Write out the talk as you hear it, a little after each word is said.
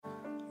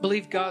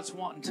believe God's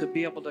wanting to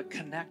be able to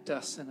connect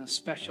us in a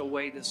special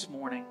way this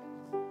morning.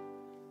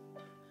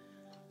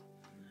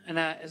 And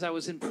as I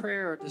was in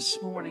prayer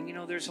this morning, you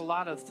know, there's a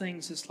lot of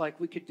things. It's like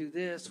we could do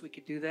this, we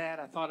could do that.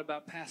 I thought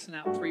about passing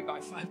out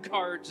 3x5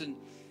 cards and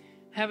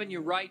having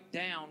you write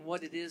down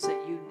what it is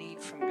that you need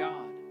from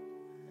God.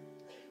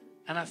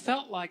 And I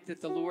felt like that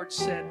the Lord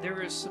said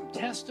there is some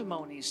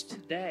testimonies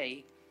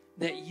today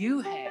that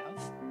you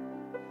have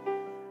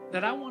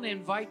that I want to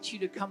invite you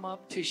to come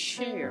up to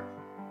share.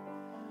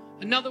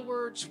 In other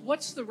words,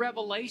 what's the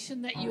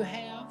revelation that you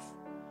have?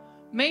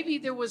 Maybe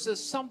there was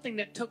something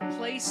that took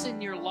place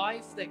in your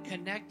life that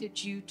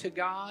connected you to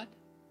God.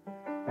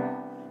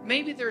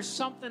 Maybe there's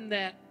something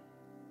that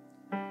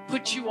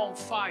put you on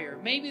fire.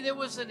 Maybe there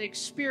was an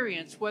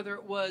experience, whether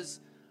it was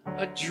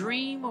a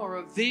dream or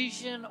a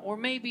vision, or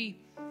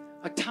maybe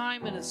a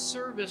time in a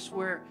service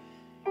where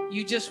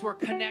you just were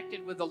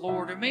connected with the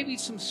Lord, or maybe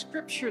some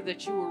scripture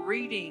that you were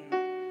reading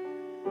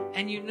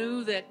and you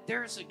knew that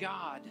there's a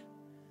God,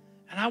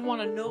 and I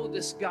want to know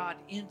this God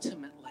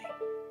intimately.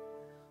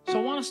 So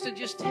I want us to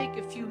just take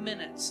a few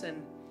minutes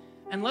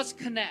and let's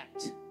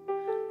connect.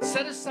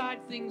 Set aside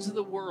things of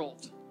the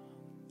world.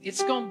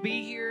 It's going to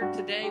be here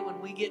today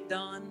when we get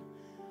done.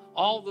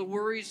 All the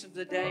worries of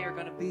the day are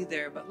going to be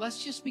there. But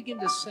let's just begin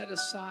to set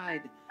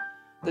aside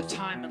the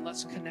time and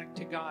let's connect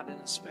to God in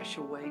a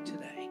special way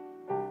today.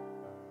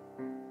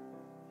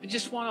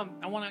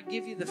 I want to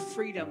give you the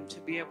freedom to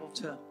be able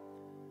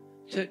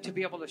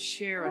to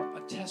share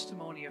a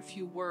testimony, a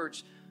few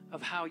words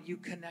of how you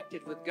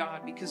connected with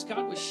God. Because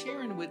God was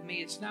sharing with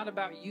me, it's not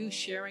about you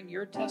sharing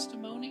your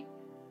testimony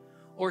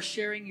or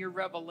sharing your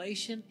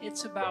revelation.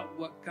 It's about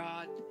what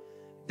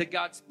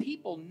God's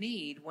people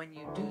need when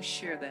you do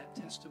share that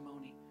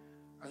testimony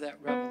or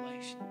that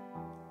revelation.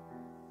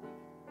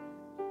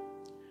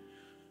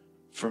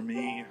 For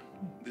me,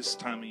 this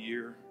time of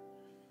year,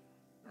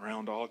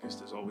 around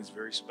August, is always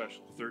very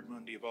special. Third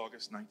Monday of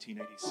August,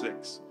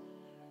 1986.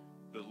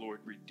 The Lord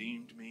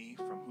redeemed me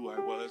from who I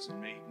was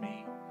and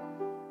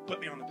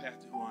put me on the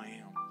path to who I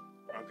am.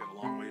 I've got a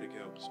long way to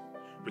go. So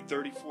for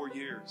 34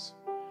 years,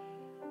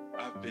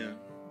 I've been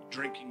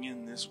drinking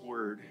in this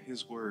word,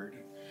 His word.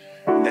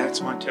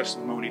 That's my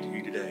testimony to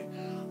you today.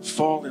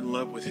 Fall in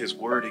love with His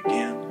word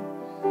again.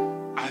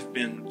 I've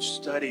been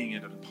studying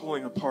it and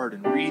pulling apart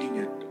and reading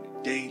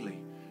it daily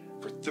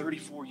for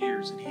 34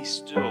 years, and He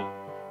still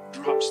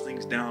drops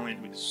things down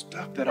into me.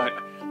 Stuff that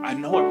I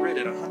know I've read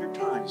it 100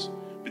 times,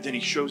 but then He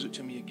shows it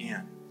to me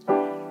again.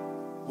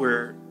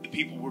 Where the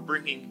people were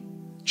bringing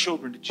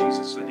children to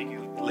Jesus so that He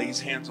could lay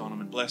His hands on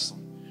them and bless them.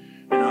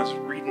 And I was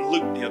reading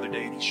Luke the other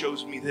day, and He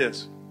shows me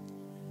this.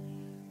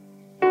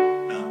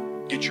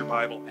 Get your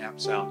Bible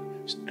apps out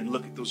and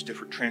look at those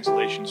different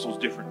translations, those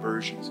different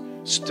versions.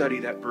 Study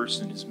that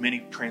verse in as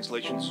many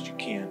translations as you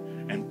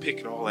can and pick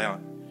it all out.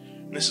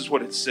 And this is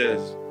what it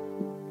says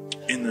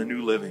in the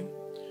New Living.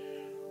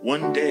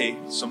 One day,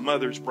 some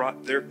mothers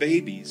brought their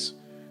babies.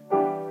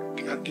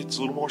 God gets a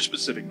little more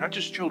specific. Not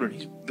just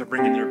children. They're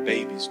bringing their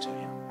babies to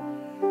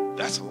Him.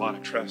 That's a lot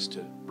of trust,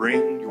 to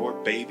bring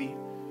your baby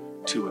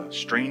to a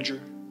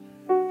stranger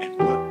and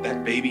put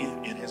that baby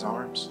in His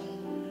arms.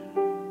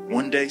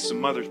 One day, some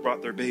mothers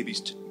brought their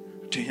babies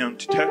to Him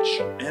to touch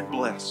and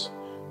bless,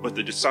 but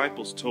the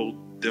disciples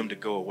told them to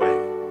go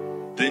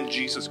away. Then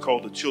Jesus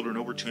called the children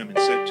over to Him and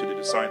said to the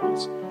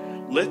disciples,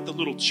 "Let the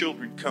little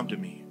children come to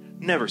me.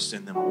 Never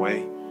send them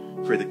away,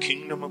 for the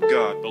kingdom of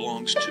God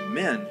belongs to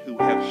men who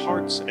have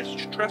hearts as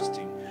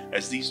trusting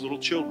as these little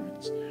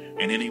children's.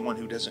 And anyone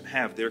who doesn't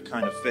have their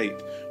kind of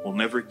faith will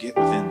never get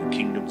within the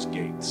kingdom's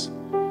gates."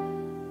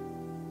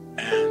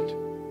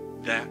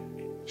 And that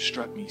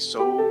struck me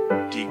so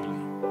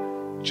deeply.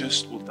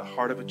 Just with the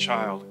heart of a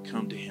child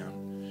come to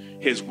Him.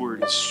 His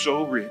word is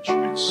so rich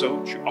and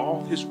so true.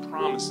 All His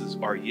promises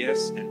are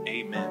yes and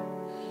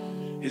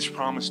amen. His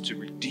promise to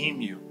redeem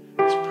you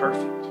is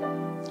perfect.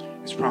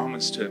 His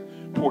promise to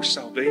pour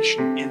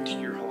salvation into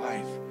your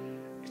life,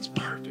 it's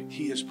perfect.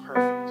 He is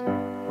perfect.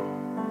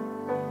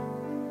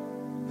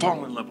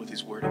 Fall in love with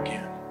His word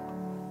again.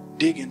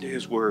 Dig into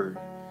His word.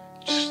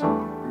 Just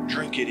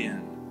drink it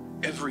in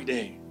every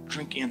day.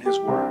 Drink in His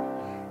word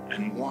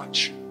and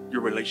watch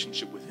your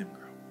relationship with Him grow.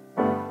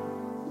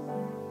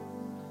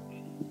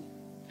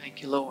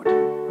 Thank you, Lord.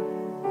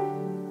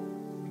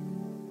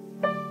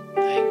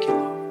 Thank you,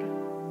 Lord.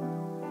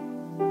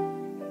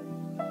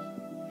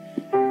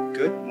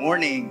 Good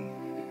morning.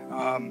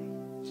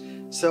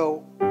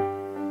 So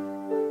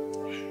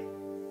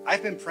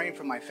I've been praying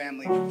for my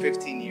family for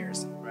 15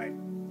 years, right?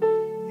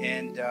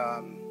 And,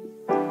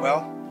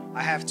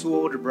 I have 2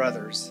 older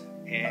brothers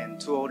and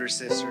 2 older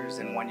sisters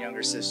and 1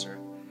 younger sister.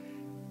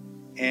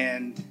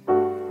 And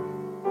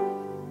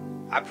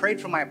I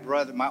prayed for my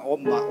brother, my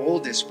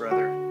oldest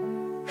brother,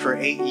 for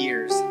 8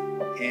 years,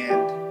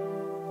 and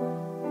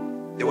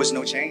there was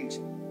no change.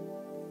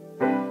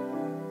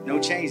 No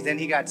change. Then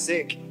he got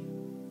sick.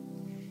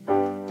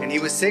 And he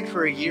was sick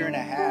for 1.5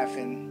 years,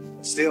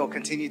 and still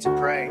continued to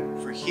pray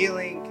for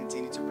healing,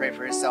 continued to pray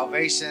for his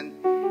salvation,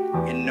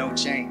 and no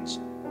change.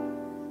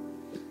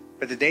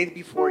 But the day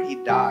before he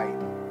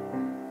died,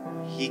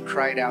 he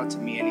cried out to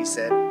me and he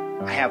said,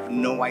 I have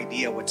no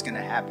idea what's going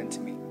to happen to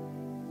me.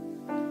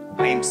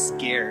 I am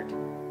scared.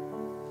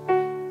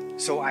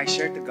 So I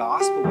shared the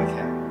gospel with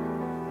him.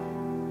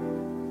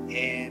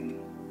 And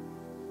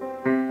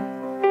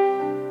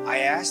I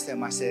asked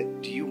him, I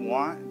said, do you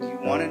want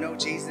to know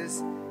Jesus?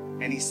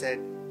 And he said,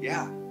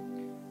 yeah.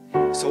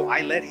 So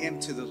I led him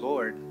to the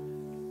Lord.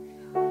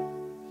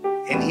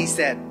 And he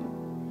said,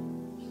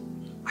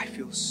 I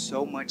feel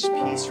so much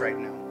peace right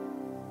now.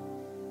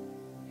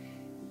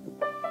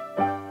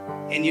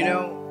 And you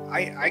know,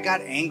 I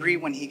got angry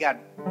when he died.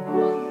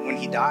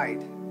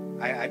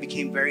 I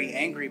became very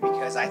angry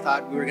because I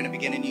thought we were going to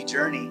begin a new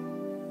journey.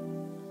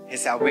 His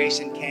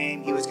salvation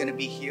came. He was going to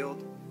be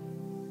healed.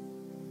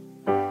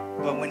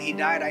 But when he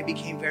died, I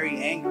became very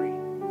angry.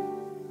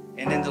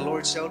 And then the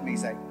Lord showed me,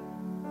 he's like,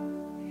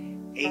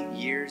 8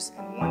 years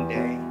and 1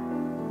 day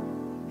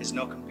is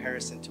no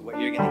comparison to what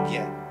you're going to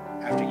get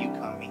after you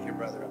come meet your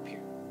brother up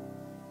here.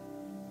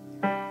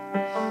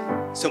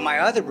 So my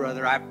other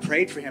brother, I've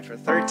prayed for him for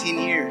 13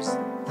 years.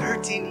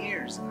 13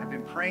 years. I've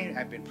been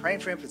praying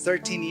for him for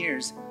 13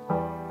 years.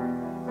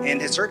 And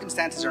his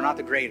circumstances are not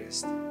the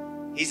greatest.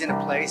 He's in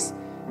a place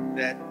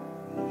that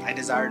I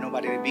desire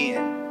nobody to be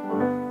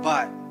in.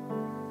 But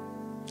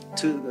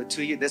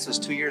this was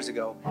 2 years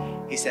ago.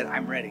 He said,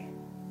 I'm ready.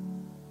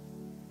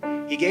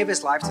 He gave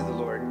his life to the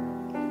Lord.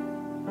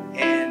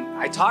 And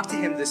I talked to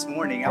him this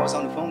morning. I was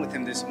on the phone with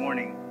him this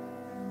morning.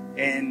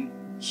 And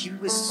he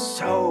was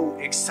so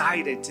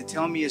excited to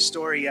tell me a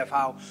story of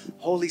how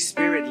Holy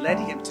Spirit led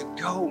him to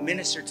go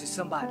minister to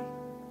somebody.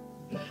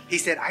 He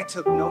said, I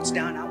took notes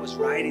down. I was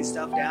writing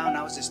stuff down.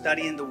 I was just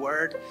studying the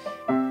word.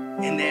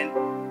 And then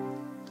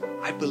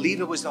I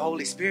believe it was the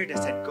Holy Spirit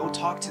that said, go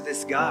talk to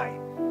this guy.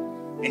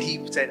 And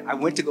he said, I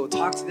went to go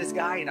talk to this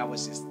guy, and I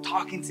was just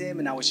talking to him,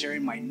 and I was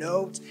sharing my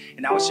notes,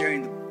 and I was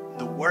sharing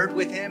the word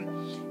with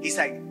him. He's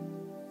like,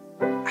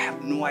 I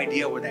have no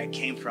idea where that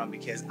came from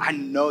because I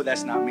know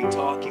that's not me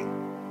talking.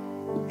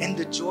 And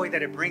the joy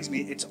that it brings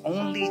me, it's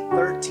only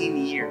 13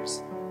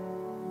 years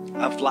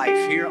of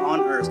life here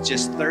on earth,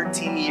 just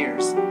 13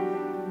 years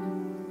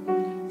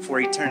for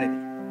eternity.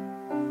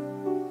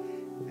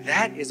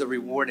 That is a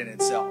reward in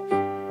itself.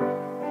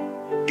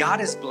 God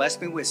has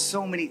blessed me with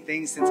so many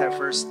things since I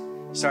first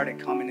started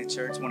coming to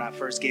church, when I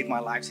first gave my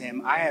life to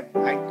him. I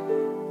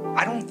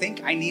don't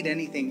think I need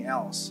anything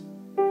else.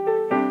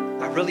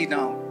 I really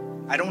don't.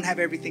 I don't have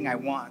everything I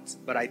want,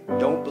 but I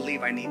don't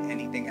believe I need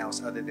anything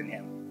else other than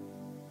him.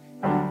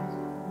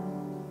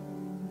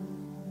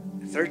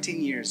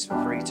 13 years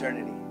for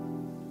eternity.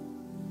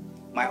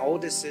 My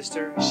oldest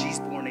sister, she's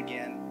born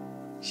again.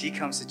 She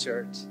comes to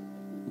church.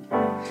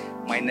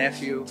 My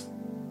nephew,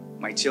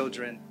 my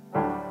children.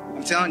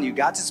 I'm telling you,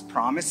 God's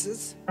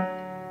promises,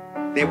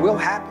 they will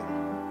happen.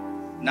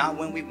 Not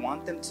when we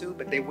want them to,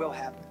 but they will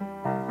happen.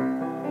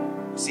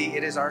 See,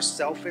 it is our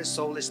selfish,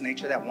 soulless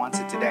nature that wants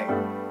it today.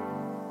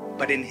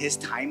 But in his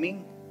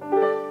timing,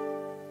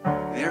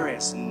 there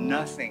is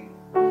nothing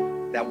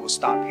that will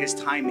stop his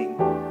timing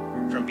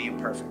from being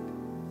perfect.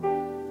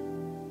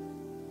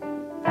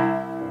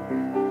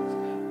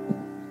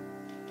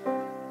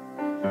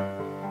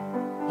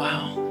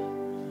 Wow.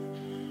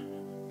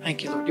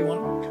 Thank you, Lord. You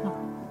want to come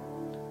on?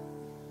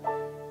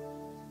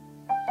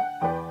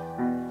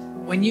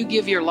 When you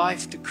give your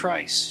life to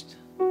Christ,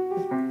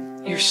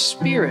 your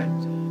spirit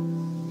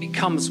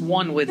becomes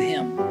one with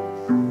him.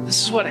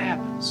 This is what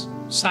happens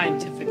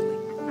scientifically.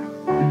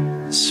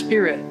 The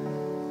spirit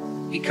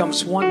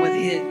becomes one with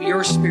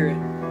your spirit,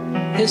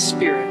 his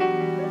spirit,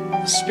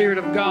 the Spirit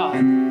of God.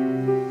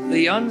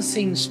 The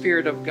unseen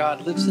Spirit of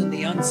God lives in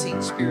the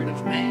unseen spirit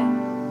of man.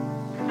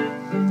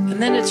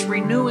 And then it's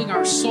renewing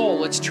our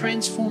soul. It's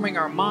transforming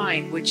our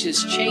mind, which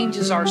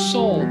changes our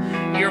soul,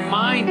 your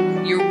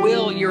mind, your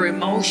will, your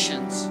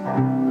emotions.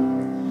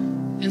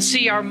 And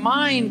see, our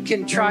mind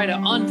can try to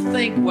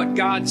unthink what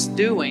God's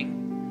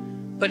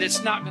doing, but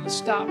it's not going to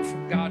stop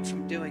God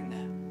from doing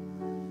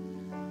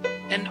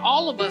that. And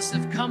all of us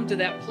have come to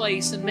that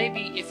place, and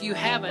maybe if you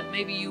haven't,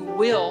 maybe you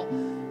will,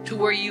 to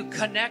where you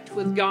connect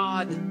with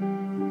God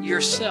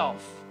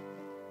yourself.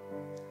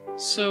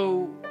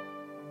 So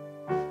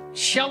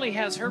Shelley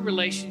has her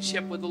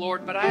relationship with the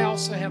Lord, but I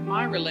also have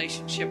my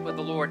relationship with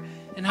the Lord.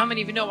 And how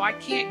many of you know I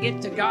can't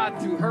get to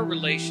God through her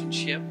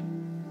relationship,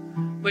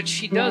 but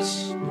she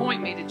does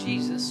point me to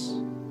Jesus.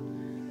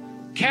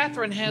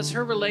 Catherine has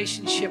her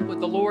relationship with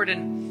the Lord,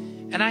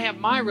 and I have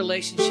my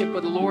relationship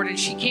with the Lord, and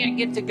she can't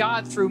get to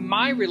God through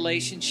my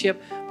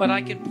relationship, but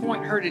I can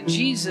point her to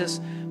Jesus.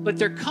 But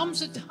there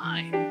comes a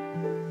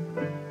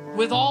time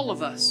with all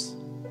of us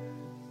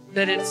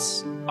that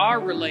it's our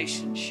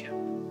relationship.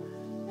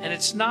 And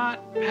it's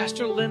not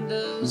Pastor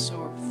Linda's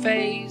or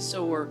Faye's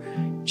or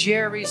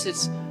Jerry's.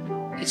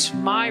 It's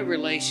my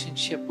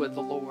relationship with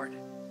the Lord.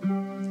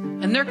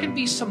 And there can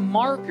be some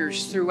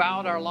markers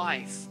throughout our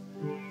life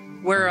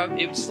where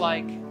it's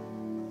like,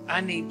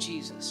 I need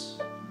Jesus.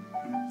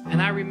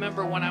 And I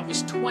remember when I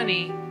was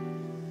 20,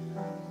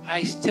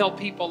 I tell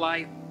people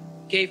I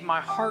gave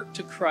my heart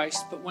to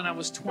Christ, but when I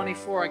was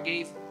 24, I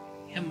gave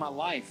him my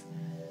life.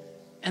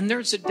 And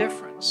there's a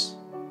difference.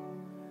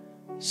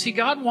 See,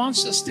 God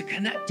wants us to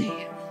connect to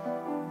Him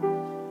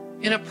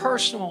in a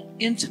personal,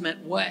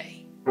 intimate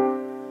way.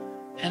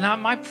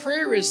 And my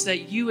prayer is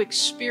that you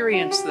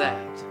experience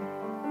that.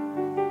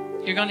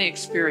 You're going to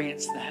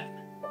experience that.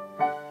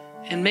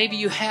 And maybe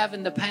you have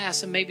in the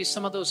past, and maybe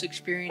some of those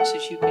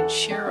experiences you can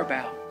share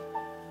about.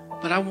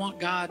 But I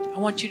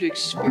want you to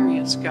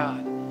experience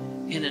God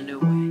in a new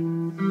way.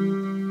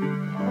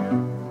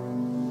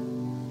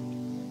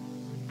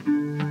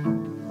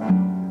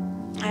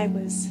 I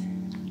was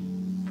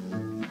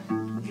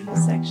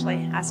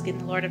actually asking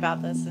the Lord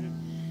about this,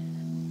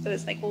 and so it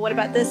was like, well, what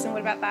about this and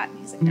what about that? And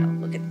He's like, no,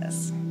 look at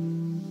this.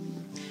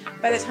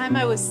 By the time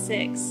I was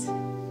 6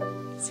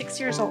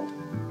 years old,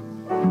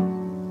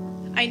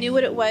 I knew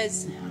what it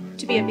was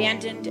to be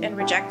abandoned and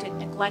rejected,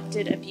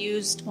 neglected,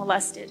 abused,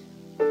 molested.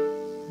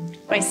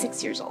 By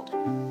 6 years old.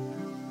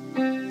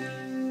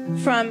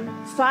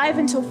 From 5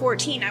 until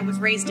 14, I was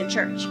raised in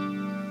church.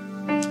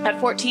 At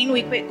 14,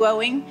 we quit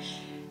going,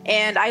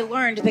 and I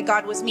learned that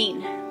God was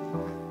mean.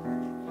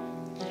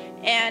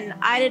 And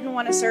I didn't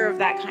want to serve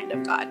that kind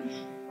of God.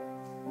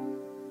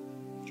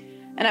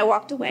 And I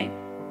walked away.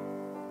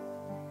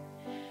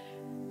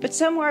 But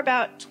somewhere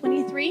about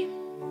 23,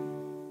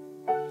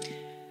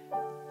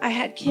 I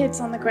had kids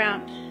on the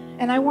ground,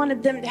 and I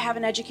wanted them to have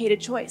an educated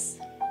choice.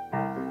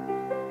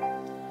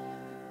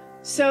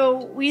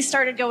 So we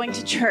started going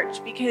to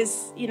church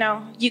because, you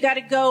got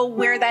to go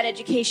where that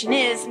education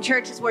is, and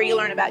church is where you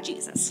learn about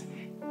Jesus.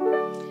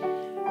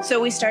 So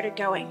we started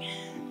going.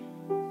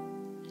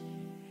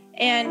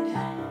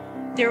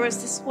 And there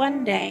was this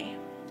one day,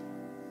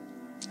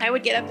 I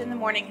would get up in the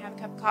morning, have a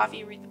cup of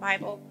coffee, read the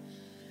Bible,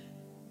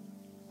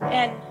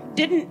 and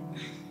didn't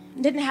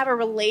have a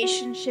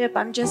relationship.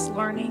 I'm just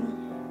learning.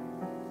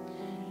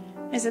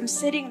 As I'm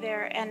sitting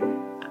there and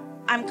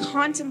I'm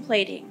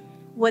contemplating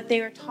what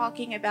they were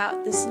talking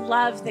about, this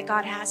love that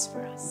God has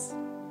for us.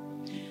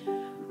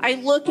 I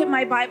look at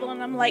my Bible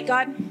and I'm like,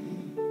 God,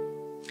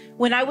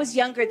 when I was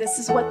younger, this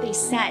is what they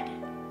said.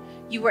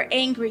 You were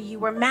angry, you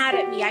were mad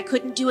at me, I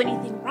couldn't do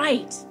anything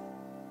right.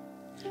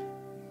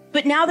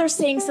 But now they're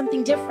saying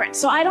something different,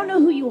 so I don't know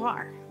who you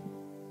are.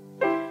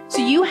 So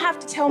you have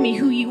to tell me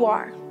who you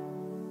are.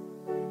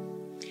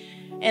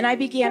 And I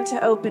began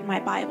to open my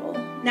Bible.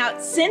 Now,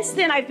 since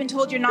then, I've been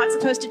told you're not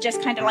supposed to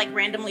just kind of like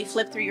randomly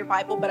flip through your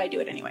Bible, but I do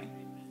it anyway.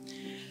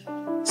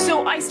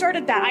 So I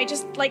started that. I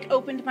just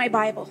opened my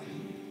Bible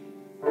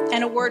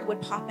and a word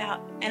would pop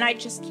out and I'd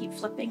just keep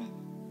flipping.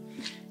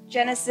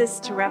 Genesis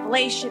to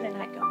Revelation, and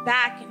I'd go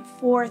back and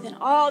forth, and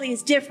all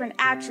these different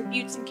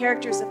attributes and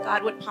characters of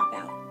God would pop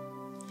out.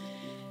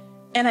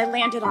 And I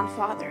landed on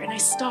Father, and I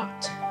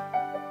stopped.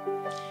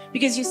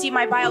 Because you see,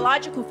 my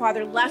biological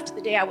father left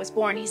the day I was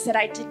born. He said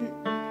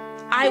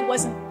I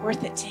wasn't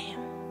worth it to him.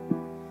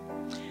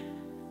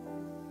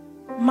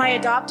 My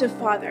adoptive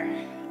father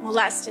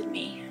molested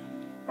me.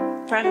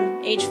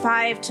 From age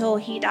 5 till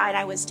he died,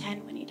 I was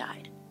 10 when he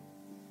died.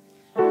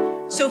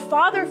 So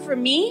father for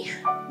me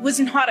was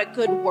not a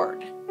good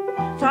word.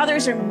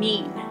 Fathers are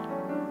mean.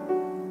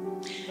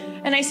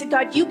 And I said,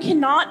 God, you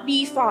cannot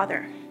be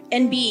father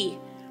and be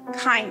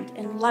kind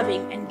and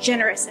loving and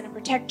generous and a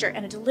protector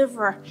and a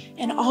deliverer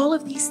and all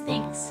of these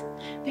things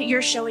that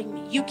you're showing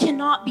me. You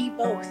cannot be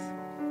both.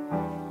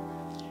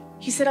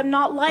 He said, I'm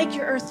not like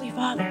your earthly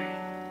father.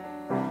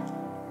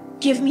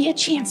 Give me a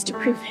chance to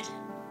prove it.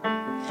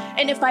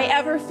 And if I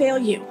ever fail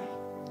you,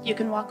 you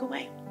can walk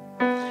away.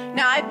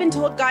 Now, I've been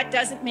told God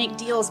doesn't make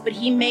deals, but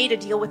he made a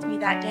deal with me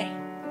that day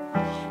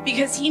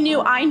because he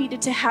knew I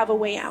needed to have a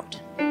way out.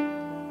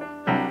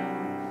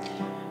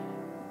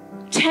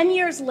 10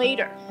 years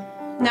later,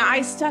 now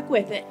I stuck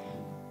with it.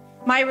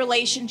 My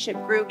relationship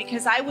grew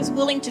because I was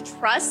willing to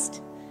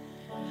trust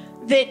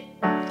that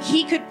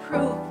he could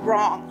prove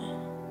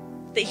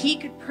wrong, that he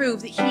could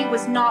prove that he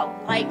was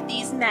not like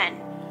these men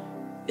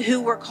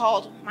who were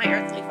called my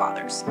earthly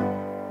fathers.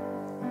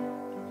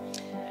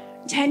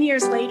 10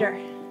 years later,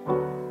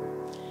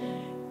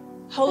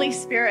 Holy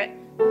Spirit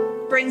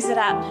brings it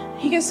up.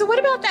 He goes, so what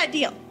about that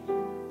deal?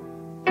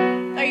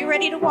 Are you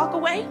ready to walk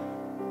away?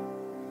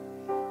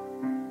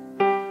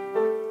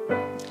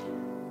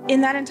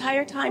 In that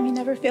entire time, he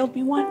never failed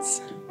me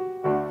once.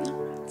 Not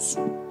once.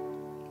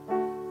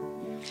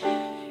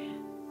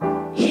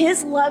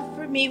 His love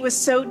for me was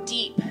so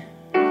deep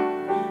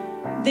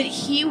that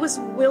he was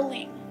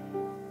willing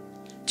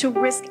to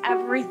risk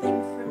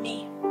everything for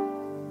me.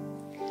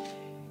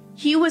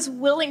 He was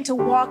willing to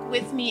walk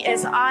with me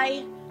as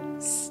I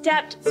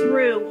stepped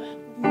through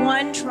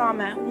one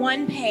trauma,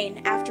 one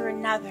pain after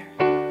another.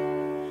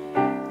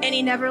 And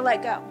he never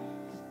let go.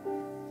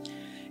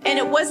 And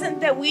it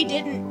wasn't that we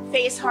didn't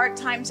face hard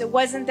times. It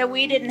wasn't that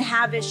we didn't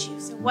have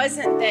issues. It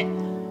wasn't that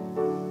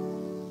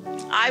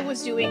I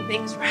was doing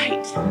things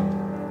right.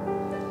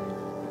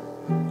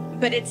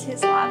 But it's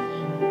his love.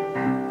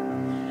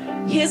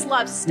 His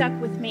love stuck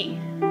with me.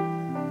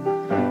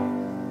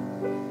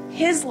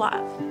 His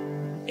love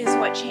is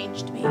what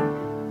changed me.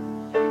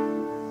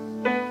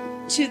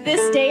 To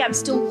this day, I'm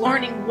still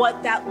learning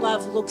what that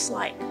love looks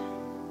like.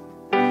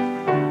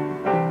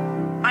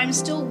 I'm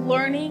still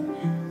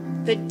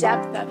learning the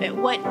depth of it.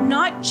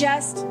 Not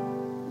just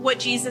what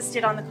Jesus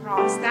did on the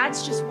cross.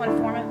 That's just one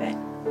form of it.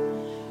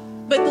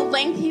 But the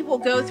length he will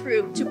go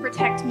through to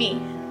protect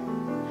me.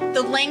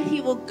 The length he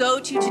will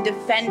go to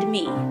defend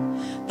me.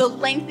 The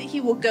length that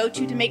he will go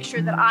to make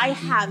sure that I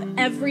have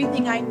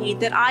everything I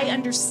need, that I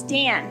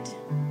understand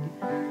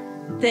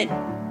that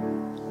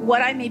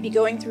what I may be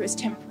going through is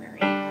temporary,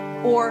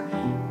 or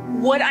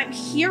what I'm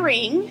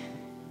hearing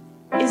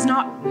is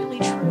not really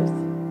truth,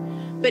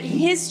 but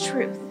his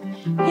truth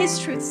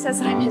says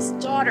that I'm his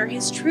daughter.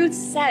 His truth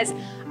says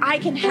I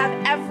can have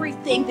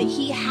everything that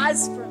he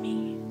has for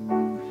me.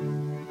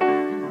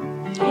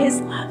 His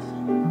love.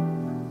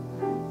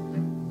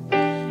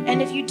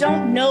 And if you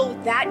don't know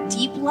that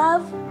deep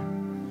love,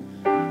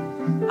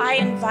 I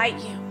invite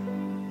you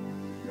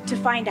to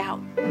find out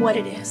what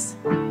it is.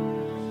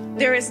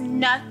 There is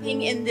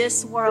nothing in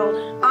this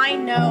world. I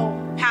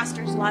know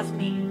pastors love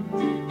me.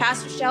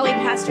 Pastor Shelley,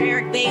 Pastor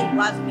Eric, they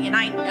love me, and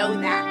I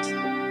know that.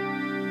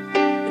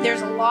 But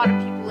there's a lot of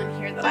people in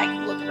here that I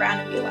can look around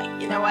and be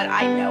like, you know what?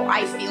 I know,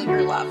 I feel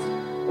your love.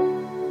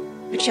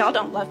 But y'all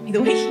don't love me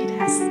the way he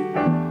does,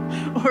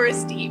 or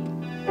as deep.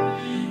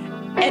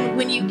 And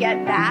when you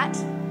get that,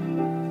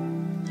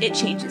 it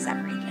changes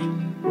everything.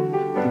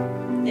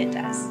 It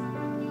does.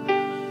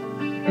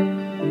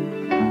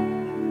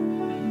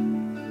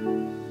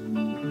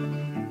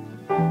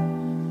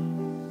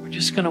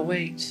 Just going to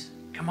wait.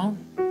 Come on.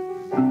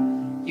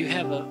 You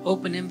have an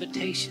open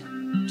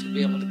invitation to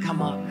be able to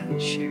come up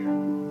and share.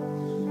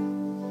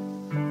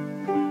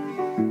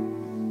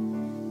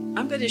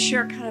 I'm going to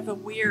share kind of a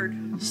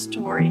weird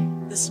story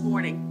this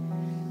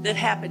morning that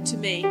happened to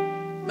me.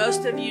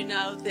 Most of you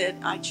know that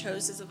I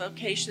chose as a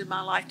vocation in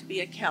my life to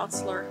be a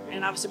counselor,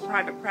 and I was in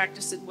private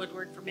practice in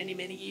Woodward for many,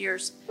 many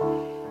years.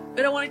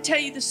 But I want to tell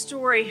you the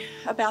story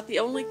about the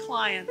only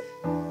client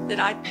that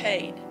I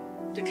paid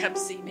to come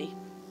see me.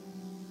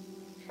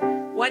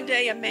 One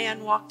day a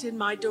man walked in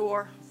my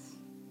door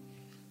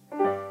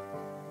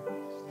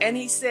and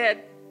he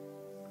said,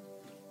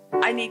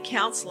 I need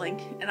counseling.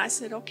 And I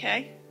said,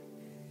 okay.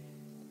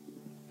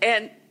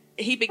 And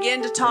he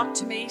began to talk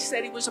to me. He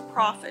said he was a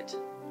prophet,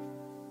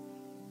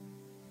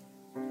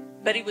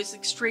 but he was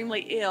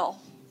extremely ill.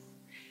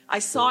 I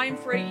saw him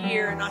for a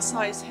year and I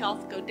saw his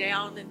health go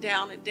down and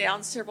down and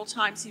down. Several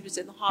times he was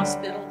in the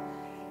hospital.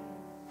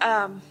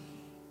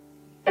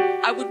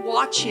 I would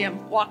watch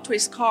him walk to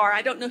his car.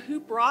 I don't know who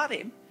brought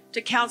him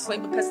to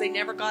counseling because they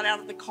never got out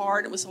of the car,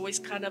 and it was always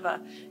kind of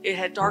it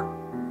had dark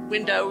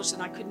windows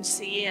and I couldn't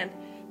see in.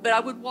 But I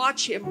would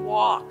watch him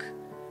walk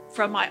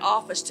from my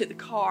office to the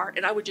car,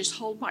 and I would just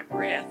hold my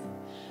breath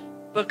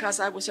because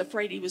I was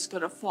afraid he was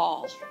going to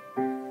fall.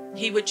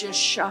 He would just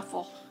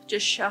shuffle.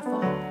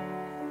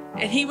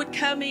 And he would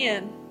come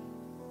in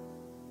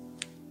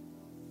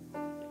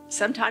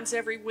sometimes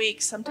every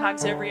week,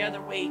 sometimes every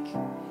other week.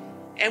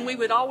 And we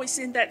would always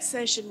end that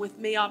session with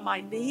me on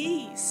my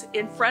knees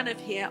in front of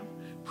him,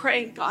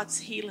 praying God's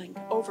healing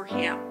over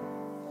him.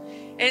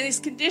 And his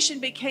condition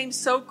became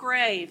so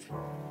grave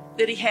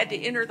that he had to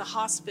enter the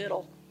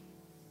hospital.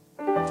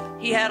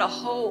 He had a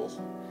hole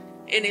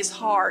in his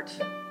heart,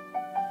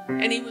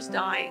 and he was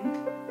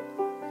dying.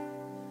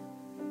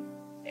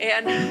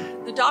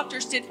 And the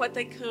doctors did what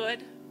they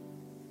could,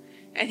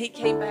 and he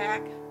came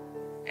back,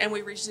 and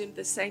we resumed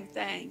the same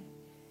thing.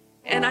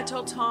 And I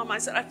told Tom, I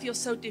said, I feel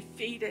so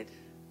defeated.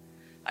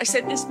 I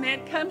said, this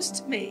man comes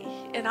to me,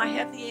 and I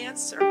have the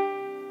answer.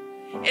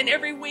 And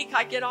every week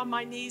I get on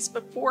my knees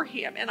before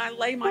him, and I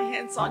lay my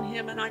hands on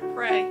him, and I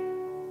pray.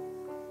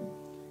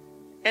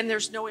 And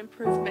there's no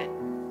improvement.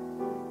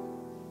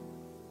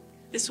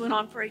 This went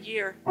on for a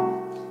year.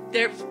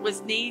 There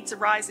was needs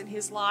arise in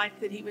his life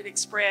that he would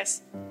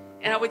express.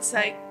 And I would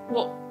say,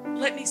 well,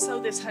 let me sow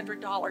this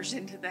 $100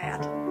 into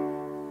that.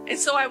 And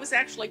so I was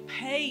actually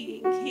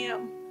paying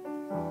him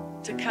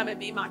to come and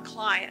be my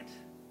client.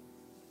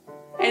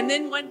 And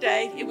then one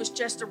day, it was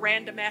just a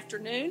random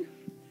afternoon,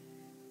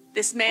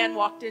 this man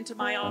walked into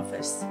my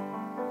office.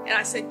 And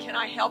I said, can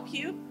I help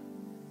you?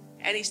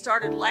 And he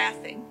started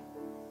laughing.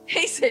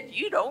 He said,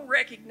 you don't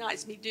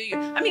recognize me, do you?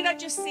 I mean, I'd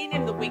just seen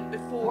him the week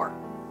before.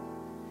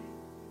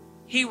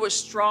 He was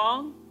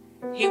strong.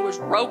 He was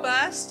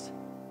robust.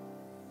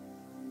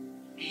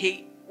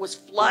 He was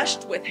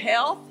flushed with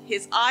health.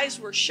 His eyes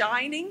were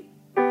shining.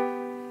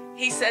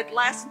 He said,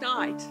 last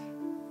night,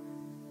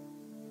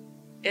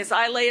 as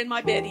I lay in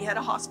my bed, he had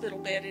a hospital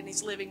bed in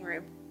his living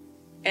room.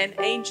 An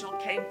angel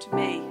came to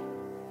me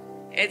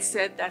and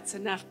said, that's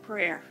enough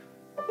prayer.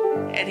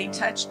 And he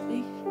touched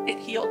me. It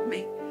healed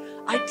me.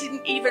 I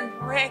didn't even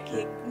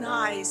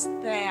recognize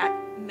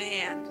that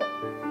man.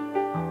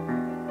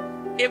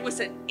 It was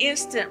an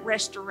instant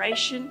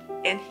restoration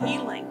and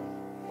healing.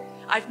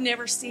 I've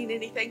never seen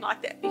anything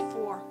like that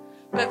before.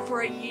 But for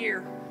a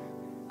year,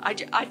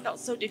 I felt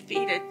so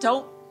defeated.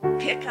 Don't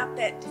pick up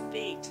that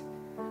defeat.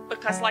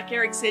 Because like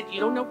Eric said, you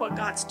don't know what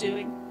God's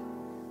doing.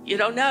 You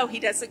don't know.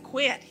 He doesn't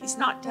quit. He's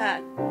not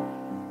done.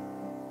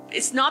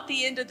 It's not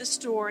the end of the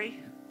story.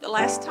 The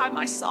last time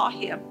I saw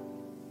him,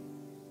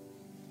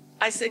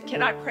 I said,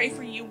 can I pray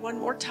for you one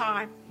more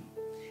time?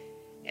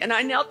 And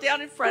I knelt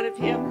down in front of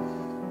him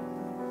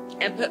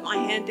and put my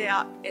hand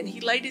out. And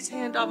he laid his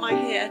hand on my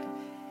head.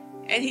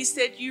 And he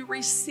said, you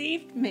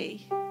received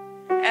me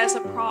as a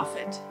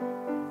prophet.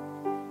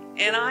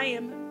 And I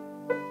am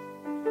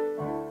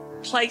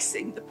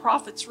placing the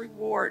prophet's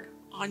reward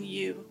on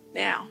you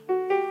now.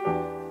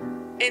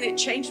 And it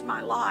changed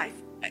my life.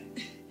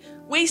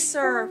 We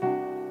serve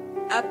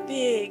a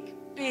big,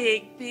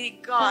 big,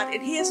 big God.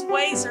 And his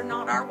ways are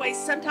not our ways.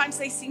 Sometimes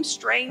they seem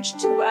strange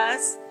to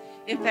us.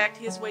 In fact,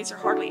 his ways are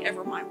hardly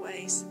ever my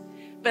ways.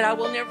 But I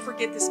will never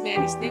forget this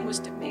man. His name was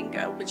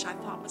Domingo, which I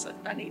thought was a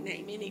funny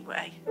name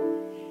anyway.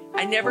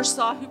 I never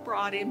saw who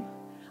brought him.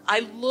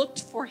 I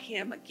looked for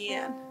him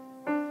again.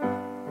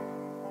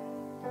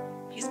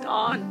 He's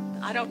gone.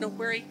 I don't know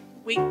where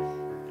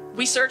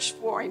we searched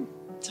for him.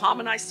 Tom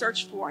and I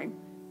searched for him.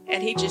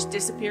 And he just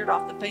disappeared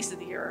off the face of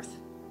the earth.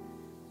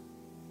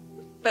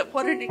 But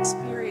what an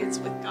experience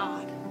with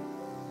God.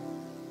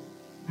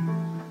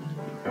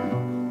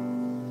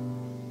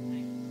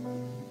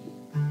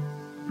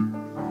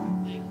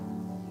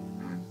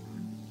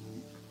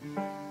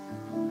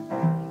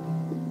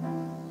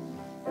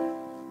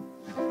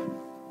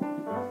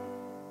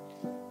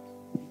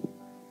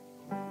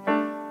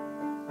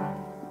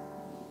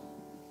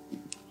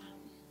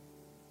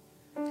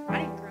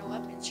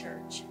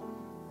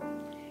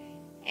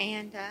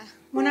 And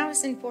when I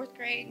was in 4th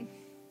grade,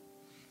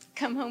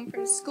 come home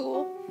from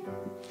school,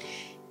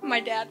 my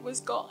dad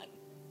was gone.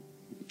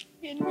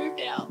 He had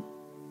moved out.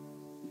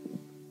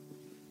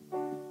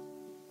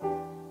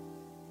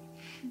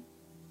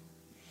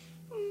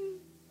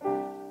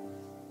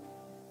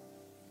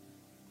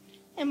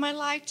 And my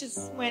life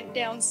just went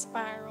down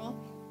spiral.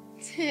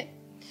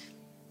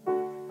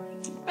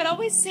 But I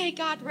always say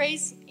God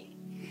raised me.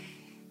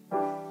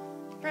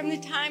 From the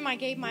time I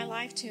gave my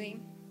life to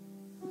him,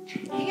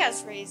 he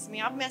has raised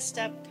me. I've messed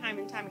up time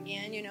and time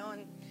again,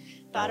 and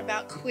thought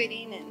about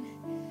quitting and,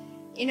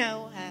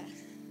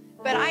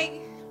 but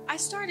I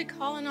started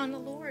calling on the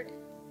Lord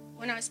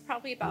when I was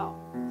probably about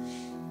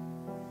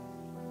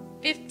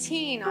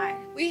 15.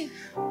 We,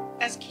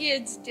 as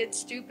kids, did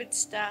stupid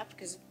stuff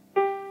because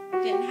we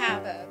didn't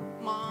have a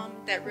mom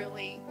that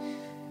really,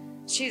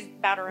 she's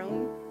about her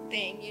own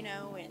thing, and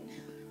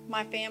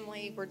my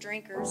family were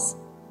drinkers.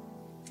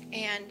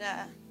 And,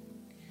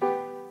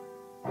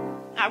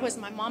 I was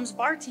my mom's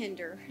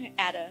bartender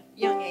at a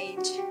young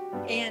age.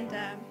 And,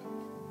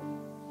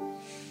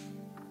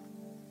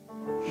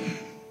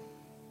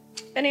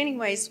 but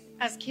anyways,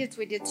 as kids,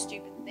 we did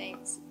stupid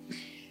things.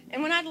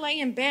 And when I'd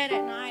lay in bed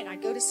at night,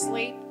 I'd go to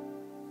sleep.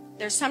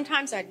 There's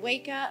sometimes I'd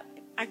wake up.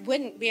 I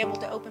wouldn't be able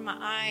to open my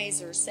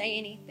eyes or say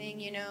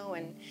anything,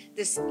 and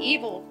this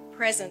evil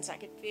presence I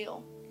could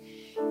feel.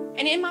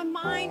 And in my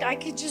mind, I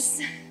could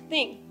just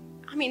think,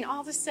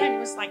 all of a sudden, it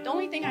was like the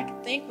only thing I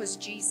could think was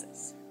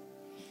Jesus.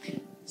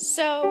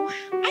 So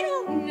I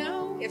don't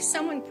know if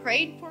someone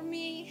prayed for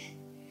me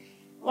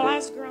while I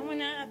was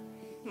growing up.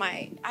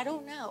 I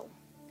don't know.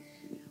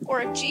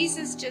 Or if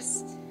Jesus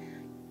just,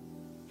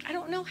 I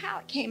don't know how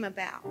it came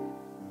about.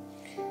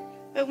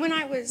 But when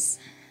I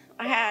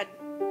had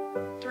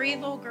 3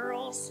 little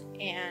girls,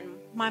 and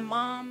my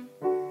mom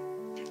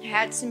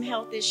had some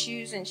health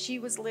issues, and she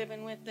was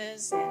living with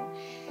us. And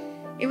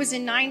it was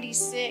in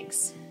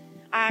 96.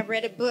 I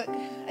read a book,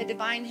 A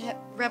Divine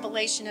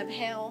Revelation of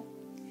Hell.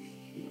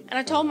 And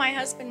I told my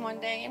husband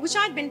one day, which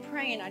I'd been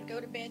praying, I'd go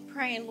to bed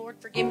praying,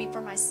 Lord, forgive me for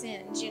my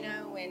sins,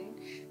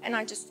 and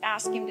I just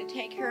asked him to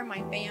take care of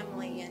my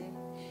family and,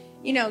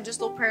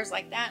 just little prayers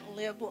like that and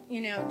live,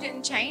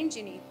 didn't change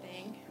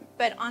anything.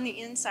 But on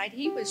the inside,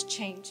 he was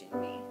changing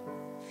me.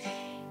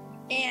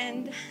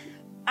 And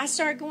I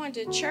started going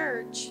to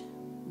church,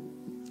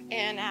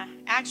 and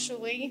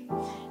actually,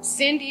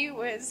 Cindy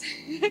was,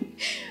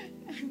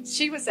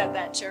 she was at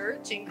that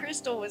church, and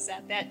Crystal was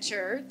at that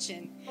church,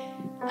 and,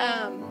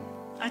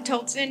 I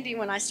told Cindy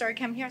when I started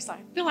coming here, I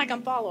feel like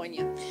I'm following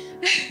you.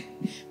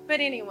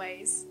 But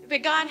anyways,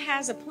 but God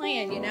has a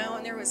plan,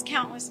 and there was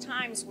countless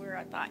times where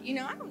I thought,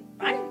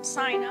 I didn't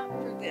sign up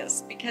for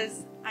this,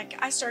 because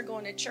I started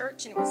going to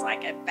church and it was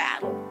like a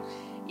battle,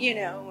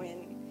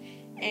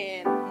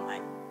 and I'm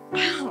like,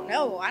 I don't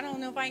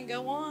know if I can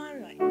go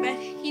on. But,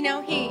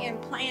 he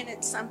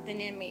implanted something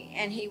in me,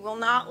 and he will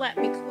not let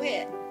me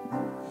quit.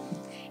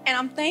 And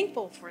I'm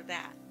thankful for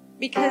that.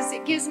 Because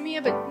it gives me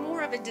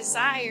more of a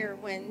desire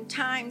when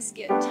times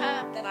get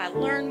tough, that I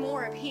learn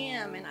more of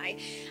him, and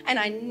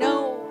I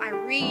know I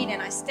read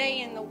and I stay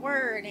in the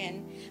Word,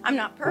 and I'm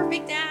not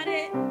perfect at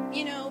it,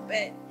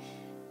 but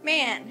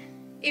man,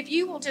 if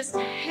you will just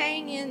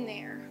hang in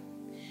there,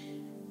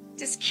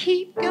 just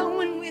keep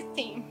going with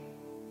him,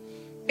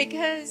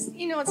 because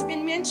it's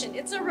been mentioned,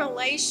 it's a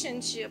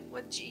relationship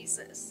with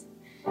Jesus.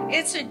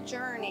 It's a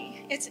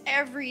journey. It's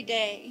every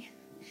day.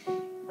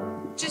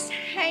 Just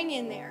hang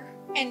in there.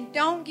 And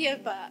don't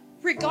give up,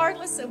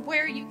 regardless of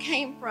where you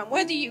came from,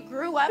 whether you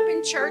grew up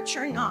in church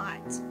or not.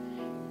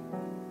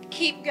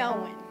 Keep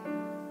going.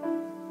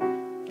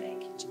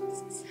 Thank you,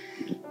 Jesus.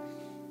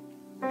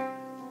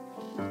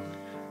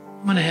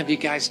 going to have you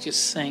guys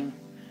just sing.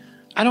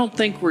 I don't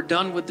think we're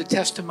done with the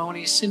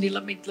testimonies. Cindy,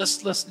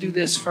 let's do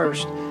this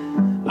first.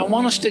 I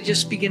want us to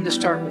just begin to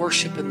start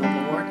worshiping the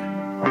Lord.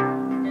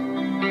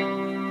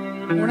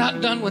 We're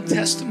not done with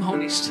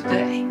testimonies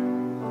today.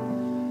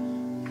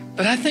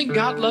 But I think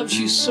God loves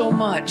you so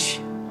much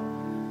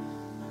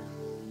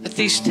that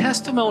these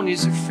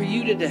testimonies are for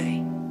you today.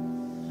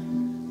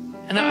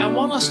 And I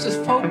want us to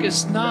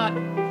focus not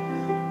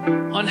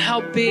on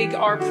how big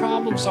our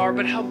problems are,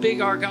 but how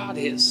big our God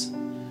is.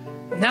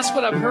 And that's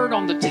what I've heard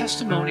on the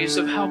testimonies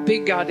of how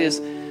big God is.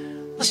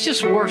 Let's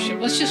just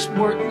worship. Let's just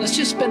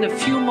spend a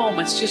few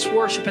moments just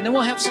worship, and then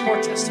we'll have some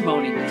more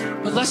testimony.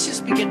 But let's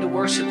just begin to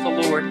worship the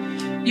Lord.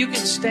 You can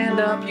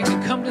stand up. You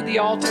can come to the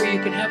altar.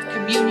 You can have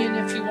communion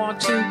if you want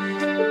to.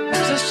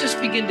 Let's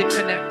just begin to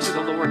connect to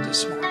the Lord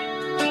this morning.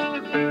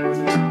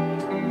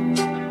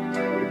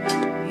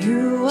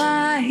 You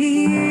are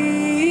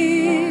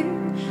here,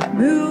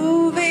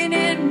 moving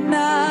in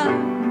our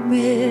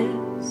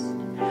midst.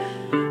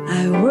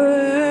 I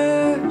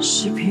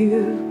worship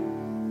you.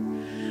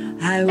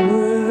 I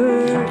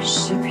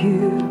worship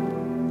you.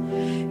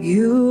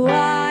 You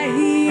are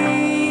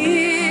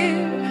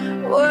here,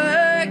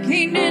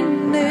 working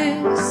in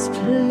this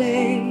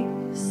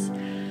place.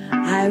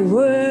 I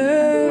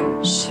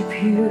worship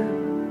you.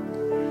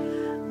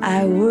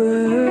 I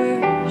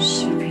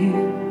worship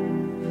you.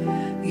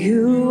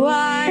 You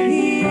are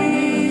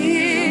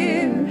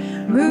here,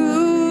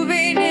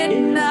 moving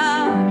in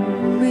our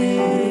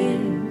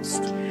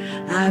midst.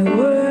 I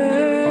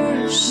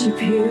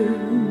worship you.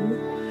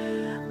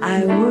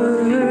 I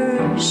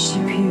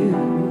worship you.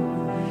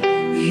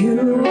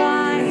 You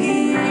are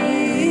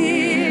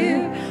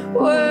here,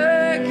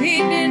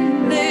 working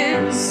in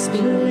this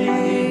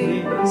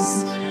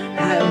place.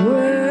 I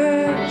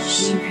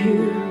worship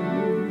you.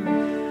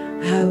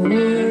 I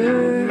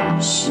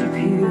worship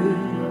you.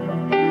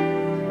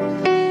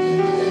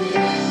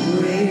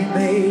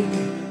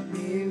 Waymaker,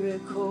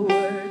 miracle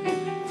worker,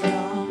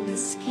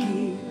 promise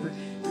keeper,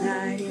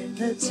 light in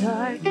the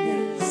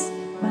darkness,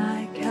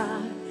 my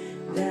God,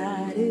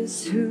 that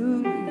is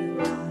who you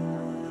are.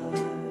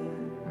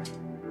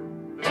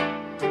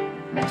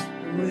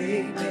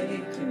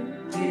 Waymaker,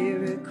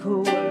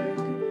 miracle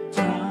worker,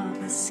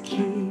 promise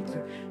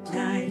keeper,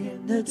 light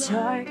in the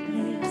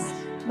darkness,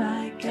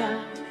 my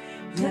God,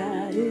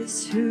 that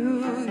is who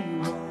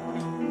you are.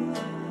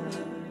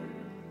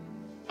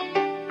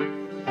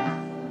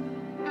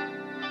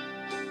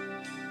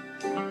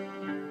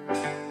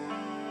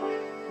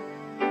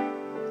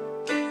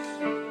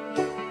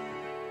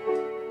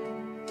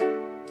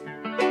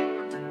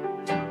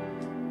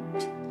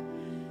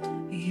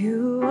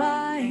 You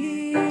are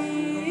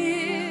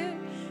here,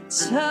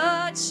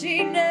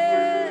 touching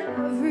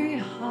every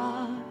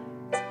heart.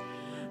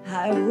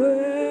 I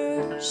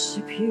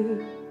worship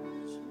you.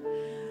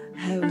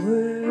 I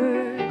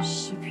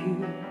worship you.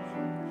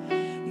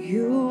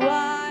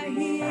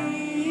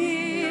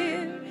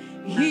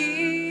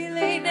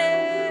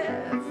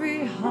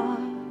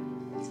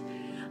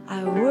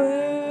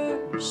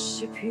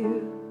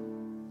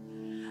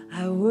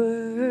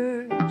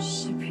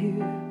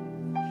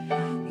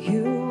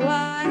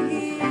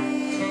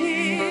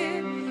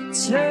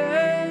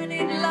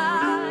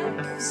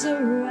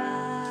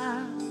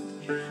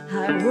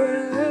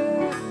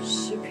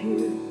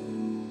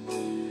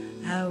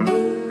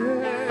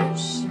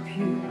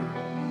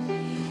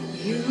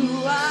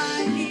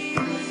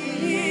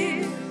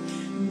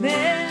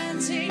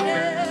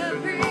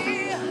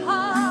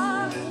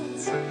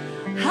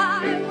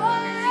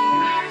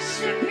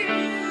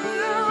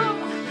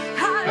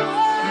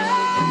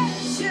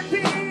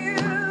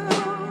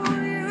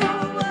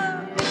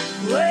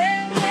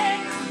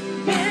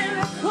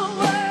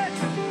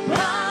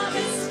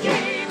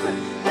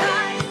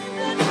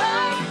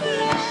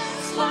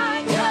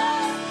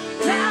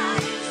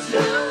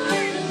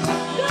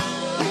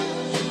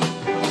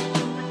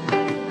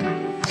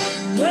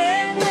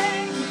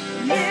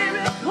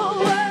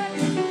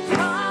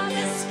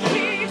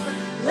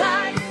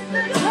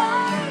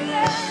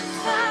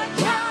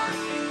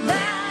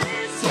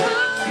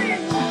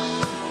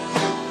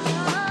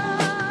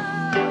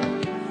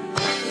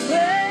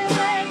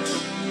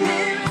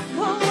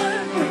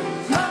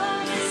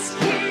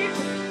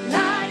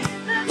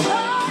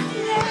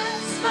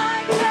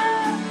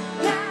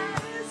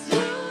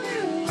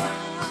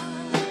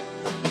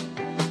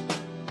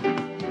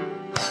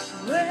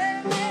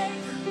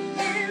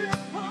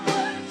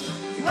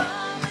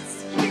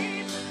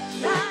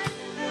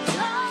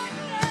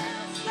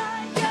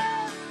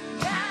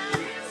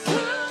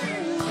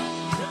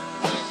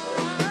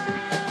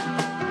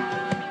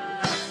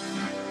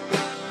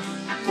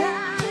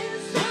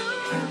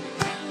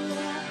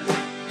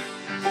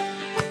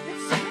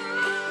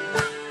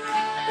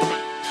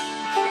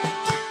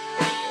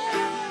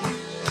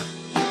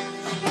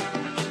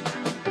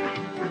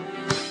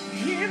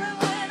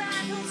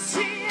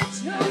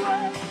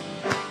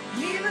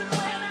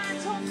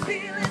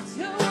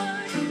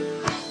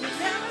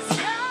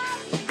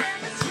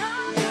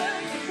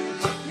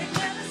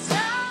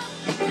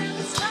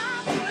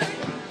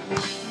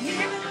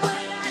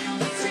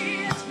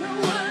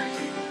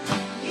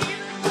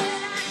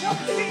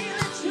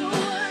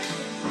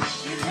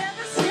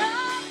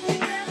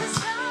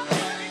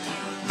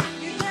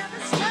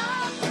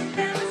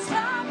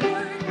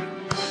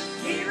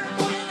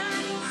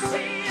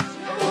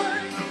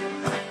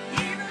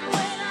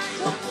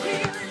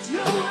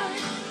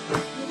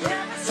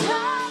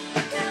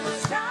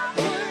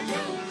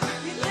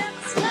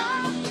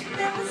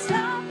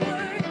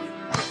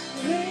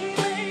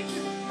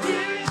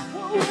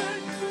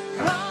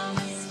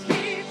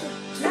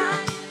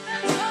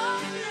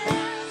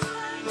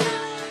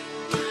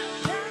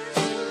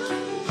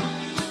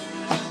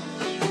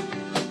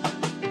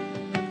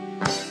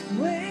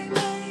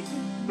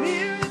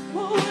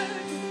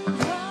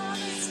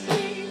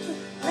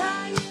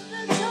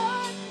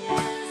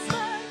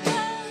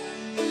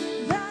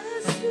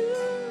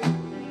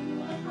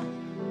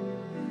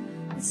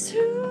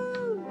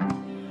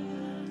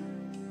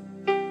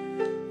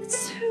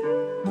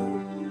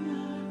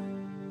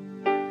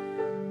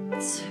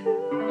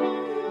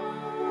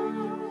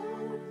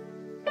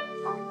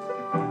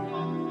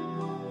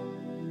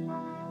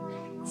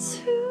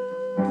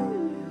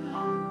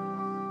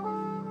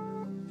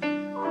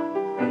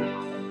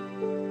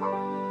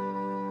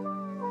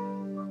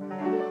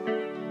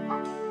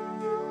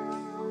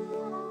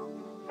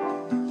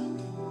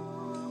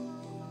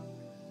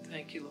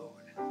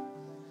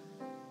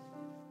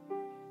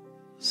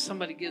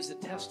 somebody gives a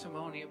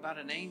testimony about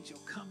an angel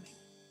coming.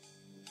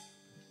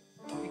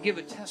 You give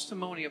a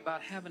testimony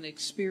about having an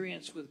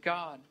experience with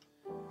God.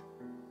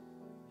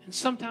 And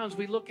sometimes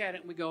we look at it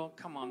and we go,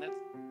 come on,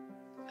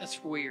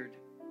 that's weird.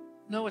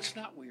 No, it's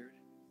not weird.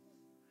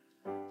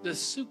 The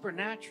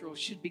supernatural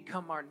should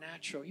become our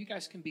natural. You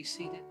guys can be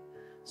seated.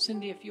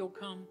 Cindy, if you'll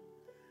come.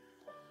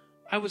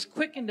 I was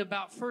quickened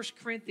about 1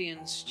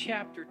 Corinthians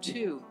chapter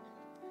 2.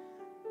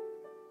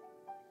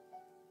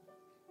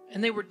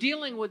 And they were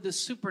dealing with the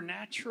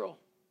supernatural.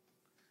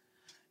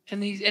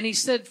 And he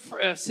said,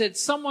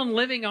 someone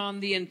living on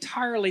the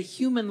entirely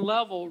human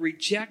level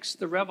rejects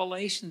the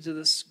revelations of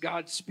this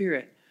God's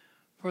Spirit,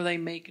 for they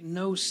make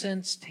no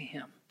sense to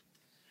him.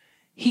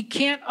 He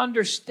can't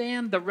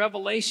understand the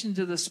revelations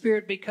of the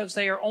Spirit because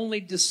they are only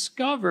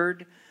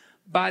discovered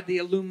by the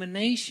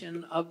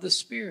illumination of the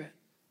Spirit.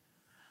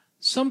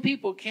 Some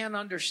people can't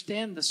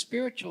understand the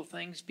spiritual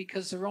things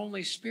because they're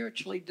only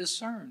spiritually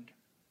discerned.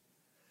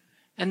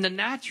 And the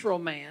natural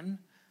man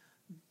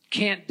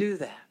can't do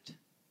that.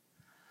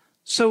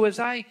 So as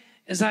I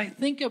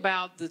think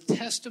about the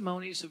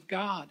testimonies of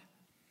God,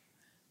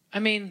 I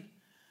mean,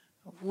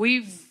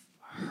 we've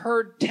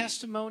heard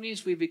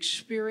testimonies, we've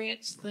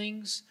experienced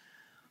things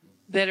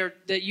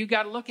that you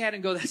got to look at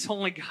and go, that's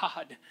only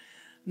God.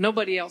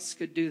 Nobody else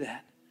could do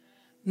that.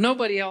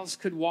 Nobody else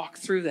could walk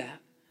through that.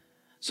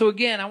 So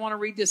again, I want to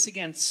read this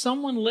again.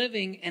 Someone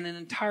living in an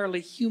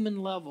entirely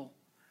human level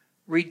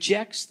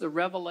rejects the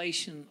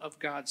revelation of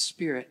God's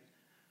Spirit,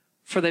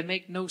 for they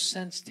make no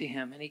sense to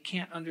him, and he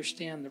can't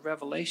understand the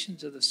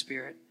revelations of the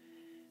Spirit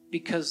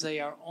because they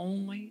are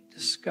only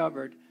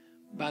discovered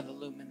by the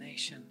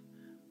illumination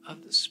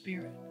of the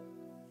Spirit.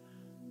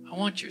 I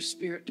want your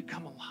spirit to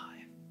come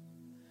alive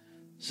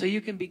so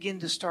you can begin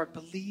to start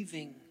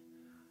believing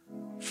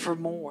for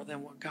more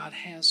than what God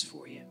has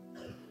for you.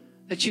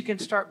 That you can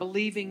start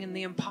believing in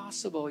the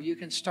impossible. You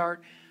can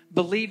start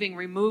believing,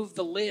 remove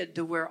the lid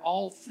to where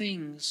all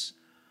things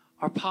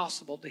are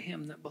possible to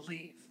him that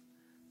believe.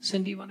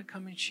 Cindy, you want to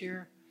come and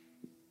share?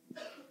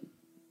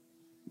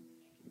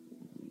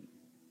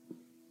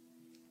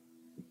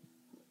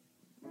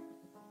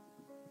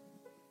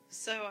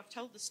 So I've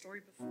told the story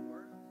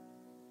before.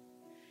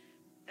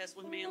 As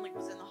when Manley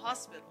was in the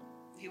hospital,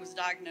 he was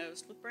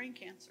diagnosed with brain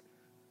cancer.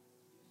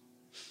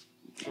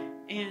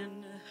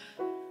 And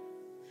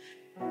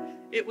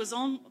it was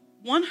on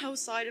one whole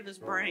side of his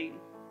brain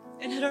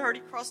and had already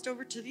crossed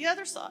over to the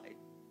other side.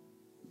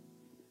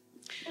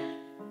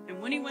 And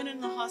when he went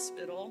in the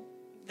hospital,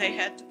 they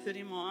had to put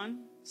him on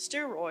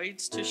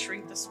steroids to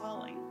shrink the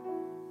swelling.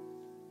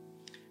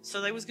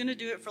 So they was going to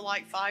do it for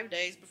like 5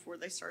 days before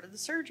they started the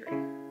surgery.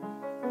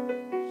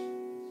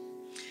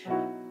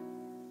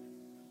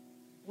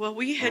 Well,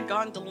 we had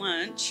gone to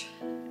lunch,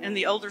 and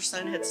the older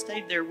son had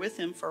stayed there with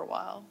him for a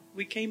while.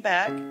 We came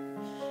back.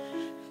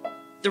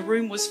 The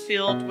room was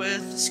filled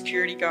with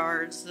security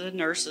guards, the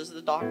nurses,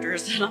 the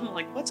doctors, and I'm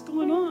like, what's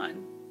going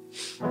on?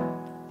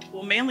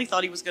 Well, Manley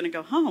thought he was going to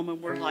go home,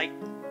 and we're like,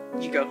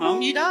 you go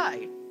home, you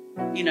die.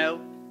 You know,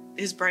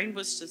 his brain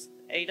was just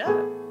ate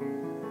up.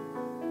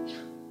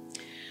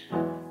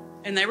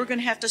 And they were going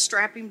to have to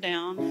strap him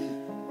down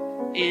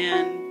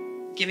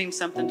and give him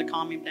something to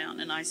calm him down.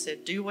 And I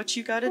said, do what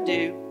you got to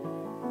do.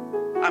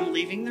 I'm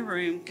leaving the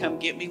room. Come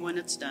get me when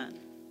it's done.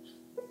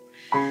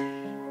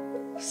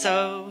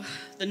 So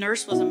the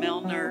nurse was a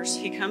male nurse.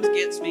 He comes,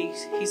 gets me.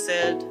 He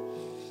said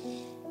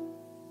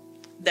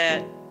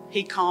that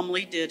he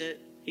calmly did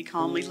it. He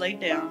calmly laid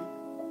down.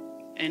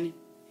 And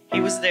he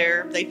was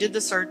there. They did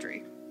the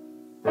surgery.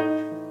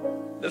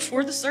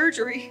 Before the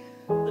surgery,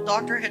 the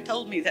doctor had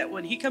told me that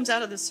when he comes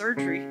out of the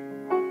surgery,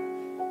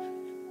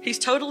 he's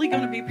totally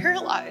going to be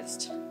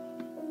paralyzed.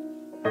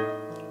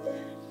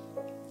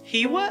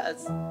 He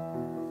was.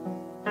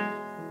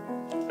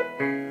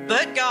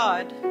 But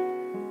God,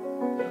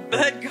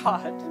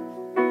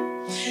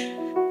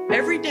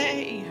 every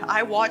day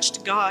I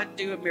watched God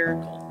do a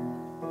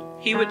miracle.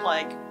 He would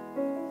like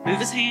move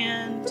his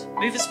hand,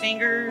 move his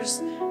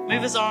fingers,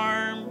 move his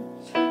arm,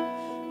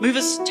 move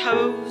his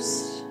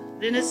toes,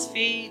 then his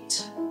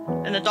feet.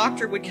 And the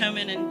doctor would come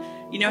in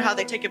and, you know how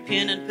they take a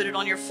pin and put it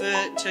on your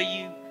foot till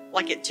you,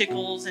 like it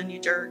tickles and you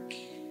jerk.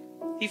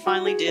 He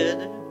finally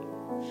did.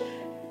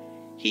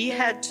 He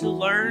had to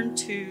learn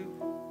to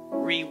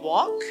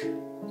re-walk,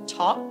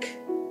 talk,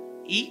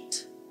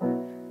 eat,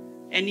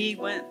 and he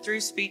went through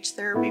speech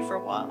therapy for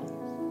a while.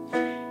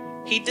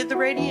 He did the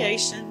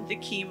radiation, the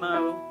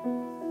chemo,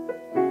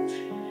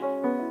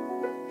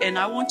 and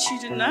I want you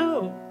to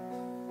know,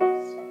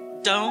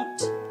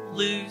 don't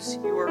lose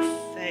your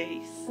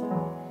faith.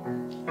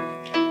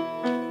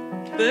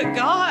 But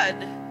God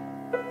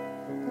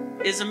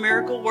is a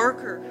miracle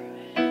worker.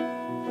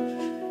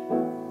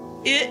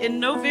 In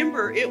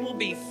November, it will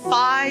be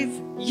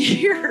 5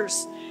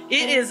 years.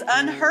 It is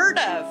unheard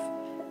of.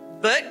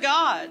 But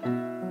God.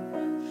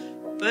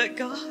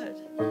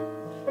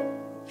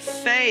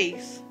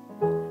 Faith.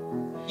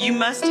 You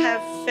must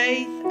have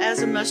faith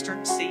as a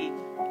mustard seed.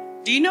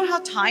 Do you know how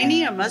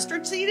tiny a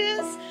mustard seed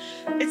is?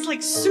 It's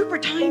like super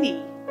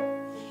tiny.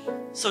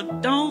 So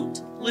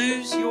don't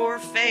lose your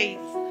faith.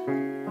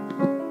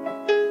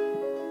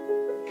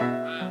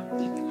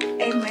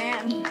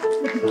 Amen.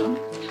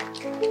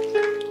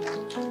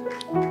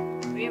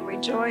 We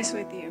rejoice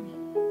with you.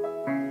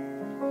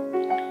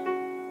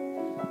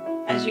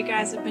 As you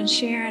guys have been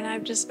sharing,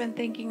 I've just been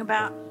thinking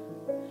about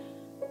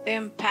the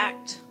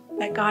impact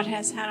that God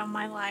has had on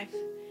my life.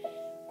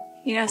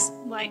 You know,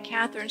 like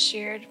Catherine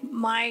shared,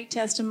 my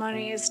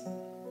testimony is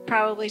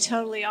probably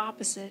totally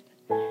opposite.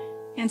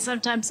 And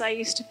sometimes I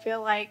used to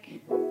feel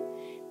like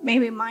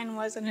maybe mine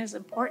wasn't as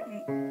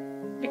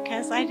important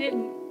because I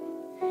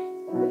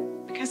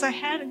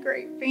had a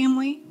great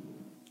family,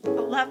 a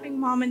loving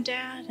mom and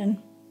dad, and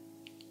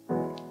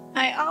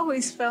I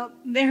always felt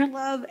their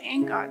love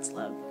and God's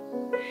love.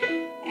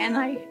 And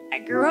I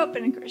grew up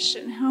in a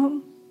Christian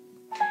home,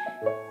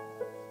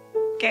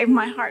 gave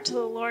my heart to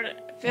the Lord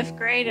at 5th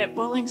grade at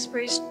Bowling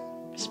Springs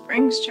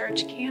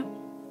Church Camp.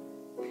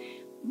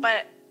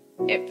 But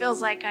it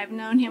feels like I've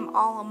known him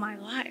all of my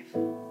life.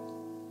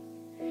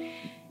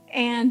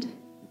 And,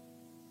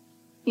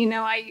 you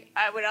know, I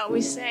would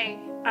always say,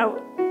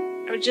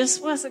 I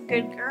just was a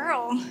good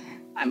girl.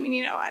 I mean,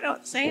 you know, I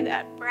don't say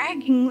that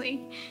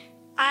braggingly.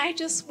 I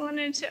just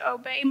wanted to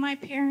obey my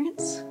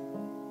parents.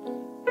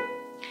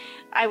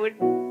 I would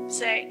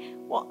say,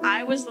 well,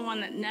 I was the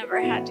one that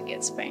never had to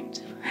get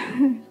spanked.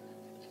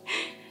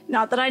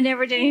 Not that I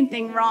never did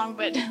anything wrong,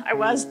 but I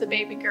was the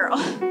baby girl.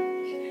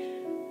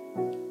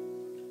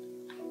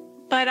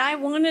 But I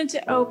wanted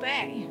to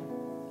obey.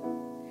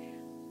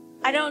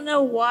 I don't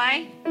know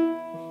why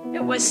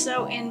it was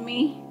so in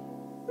me,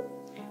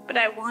 but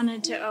I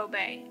wanted to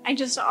obey. I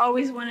just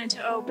always wanted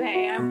to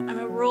obey. I'm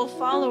a rule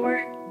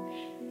follower.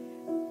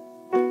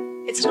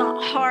 It's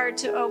not hard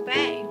to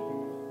obey.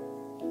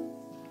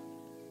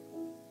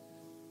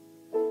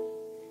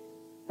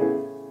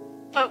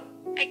 But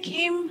I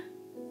came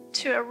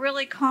to a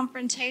really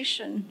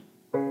confrontation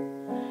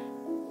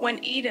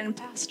when Eden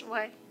passed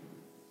away.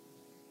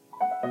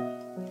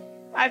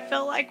 I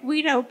felt like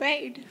we'd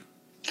obeyed.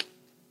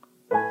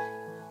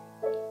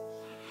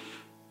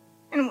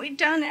 And we'd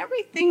done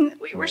everything that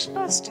we were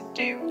supposed to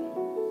do.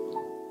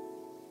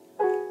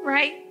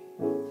 Right?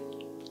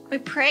 We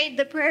prayed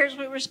the prayers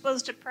we were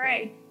supposed to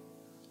pray.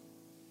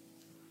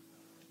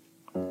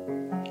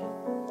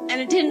 And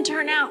it didn't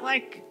turn out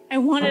like I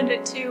wanted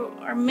it to,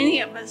 or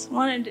many of us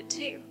wanted it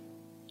to.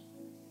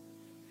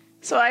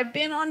 So I've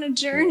been on a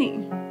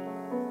journey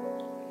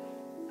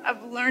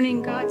of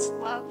learning God's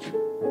love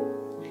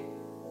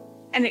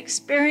and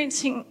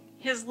experiencing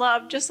his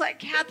love, just like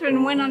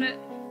Catherine went on it.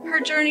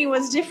 Her journey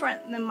was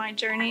different than my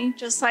journey,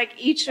 just like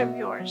each of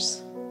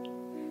yours.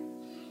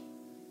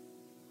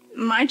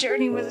 My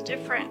journey was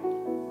different.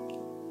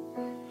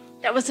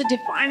 That was a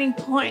defining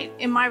point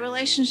in my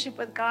relationship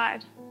with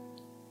God.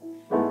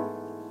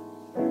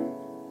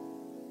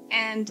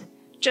 And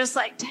just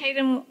like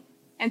Tatum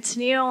and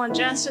Tennille and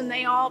Justin,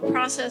 they all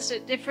processed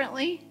it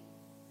differently.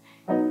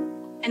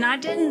 And I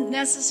didn't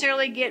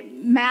necessarily get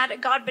mad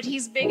at God, but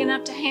he's big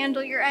enough to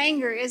handle your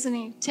anger, isn't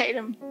he,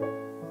 Tatum?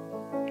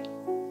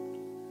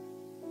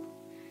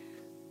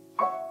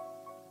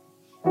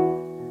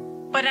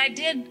 But I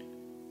did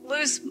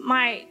lose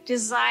my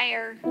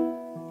desire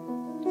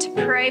to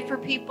pray for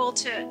people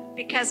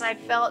because I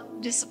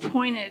felt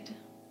disappointed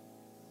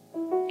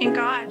in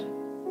God.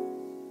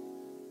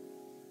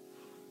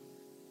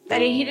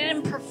 That he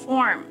didn't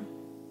perform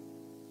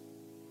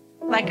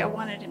like I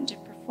wanted him to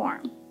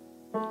perform.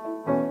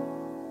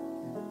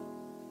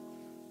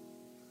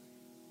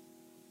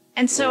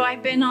 And so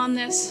I've been on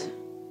this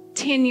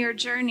 10-year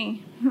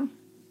journey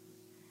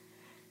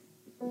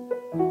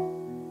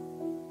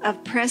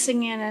of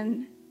pressing in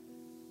and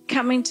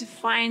coming to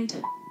find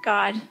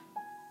God.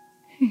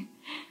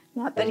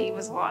 Not that he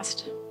was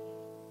lost.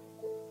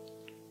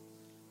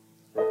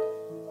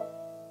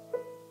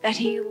 That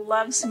he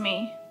loves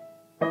me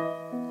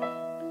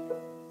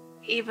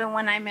even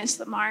when I miss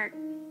the mark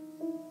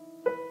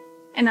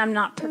and I'm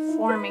not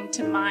performing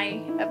to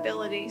my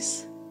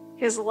abilities.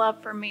 His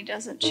love for me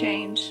doesn't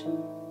change.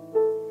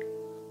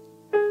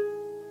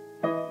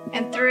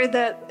 And through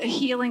the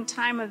healing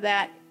time of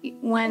that,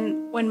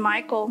 when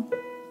Michael,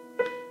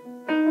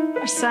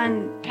 our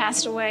son,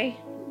 passed away,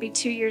 it'll be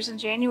 2 years in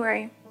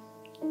January,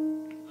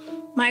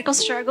 Michael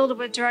struggled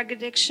with drug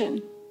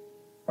addiction.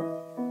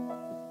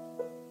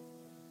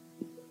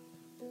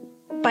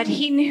 But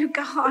he knew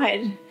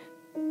God.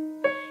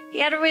 He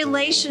had a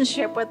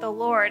relationship with the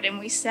Lord, and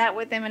we sat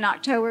with him in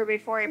October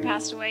before he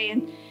passed away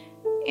in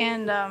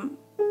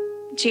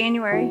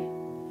January.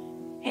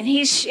 And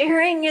he's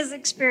sharing his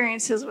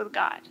experiences with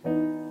God.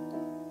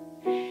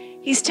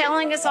 He's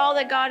telling us all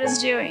that God is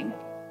doing.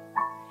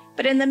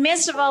 But in the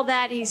midst of all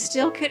that, he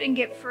still couldn't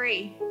get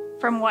free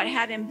from what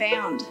had him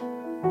bound.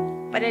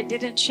 But it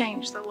didn't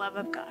change the love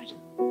of God.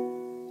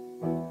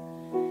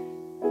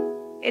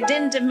 It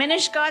didn't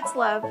diminish God's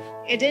love.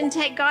 It didn't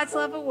take God's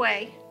love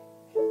away.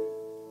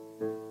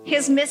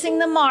 His missing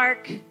the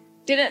mark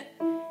didn't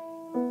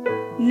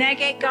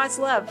negate God's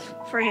love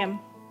for him.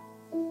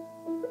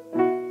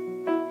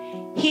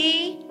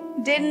 He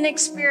didn't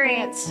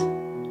experience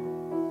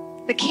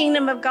the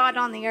kingdom of God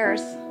on the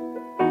earth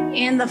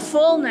and the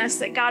fullness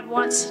that God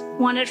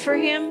wanted for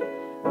him,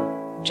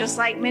 just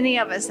like many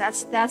of us,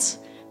 that's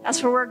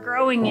where we're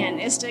growing in,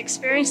 is to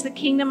experience the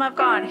kingdom of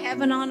God,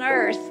 heaven on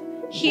earth,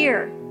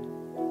 here.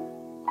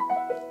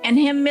 And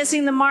him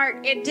missing the mark,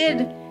 it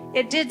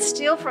did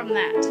steal from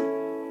that.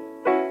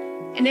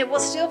 And it will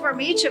steal from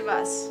each of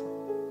us.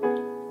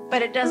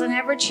 But it doesn't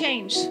ever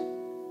change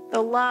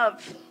the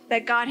love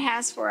that God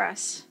has for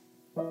us.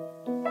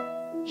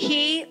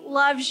 He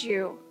loves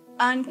you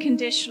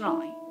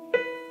unconditionally.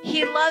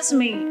 He loves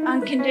me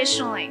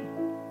unconditionally.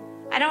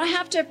 I don't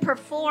have to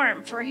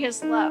perform for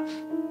his love.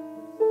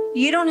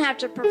 You don't have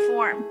to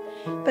perform.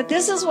 But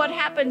this is what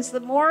happens. The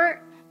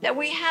more that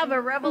we have a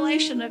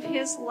revelation of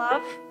his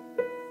love,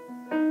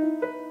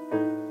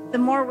 the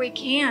more we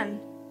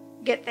can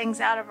get things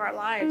out of our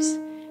lives.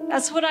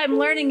 That's what I'm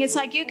learning. It's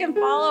like you can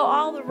follow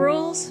all the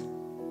rules,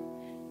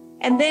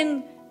 and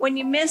then when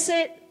you miss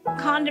it,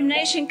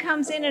 condemnation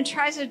comes in and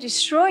tries to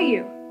destroy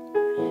you.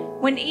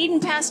 When Eden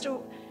passed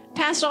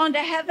on to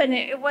heaven,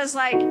 it was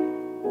like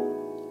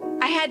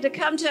I had to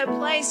come to a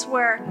place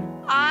where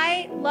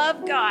I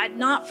love God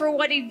not for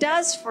what he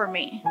does for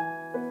me.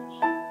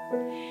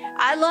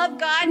 I love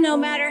God no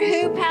matter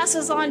who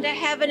passes on to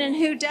heaven and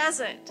who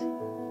doesn't.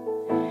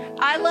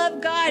 I love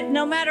God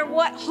no matter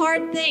what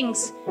hard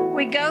things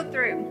we go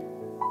through.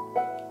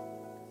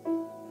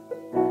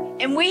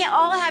 And we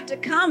all have to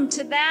come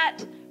to that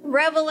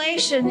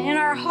revelation in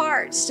our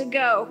hearts to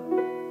go,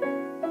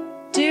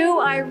 do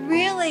I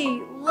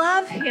really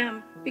love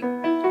him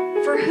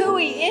for who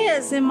he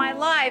is in my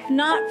life,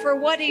 not for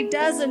what he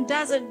does and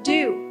doesn't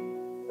do?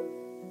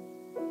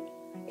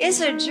 It's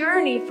a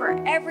journey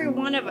for every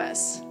one of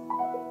us.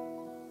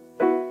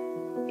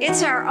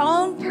 It's our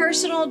own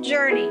personal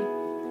journey.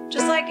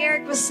 Just like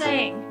Eric was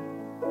saying,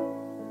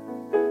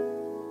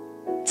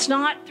 it's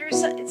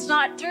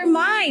not through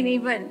mine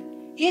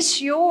even.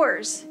 It's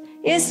yours.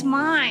 It's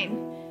mine.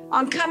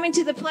 I'm coming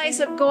to the place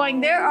of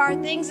going, there are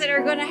things that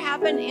are going to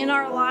happen in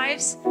our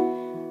lives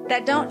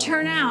that don't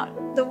turn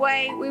out the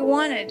way we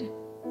wanted.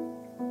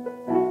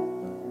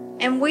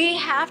 And we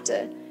have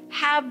to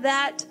have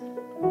that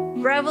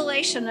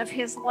revelation of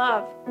his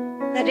love,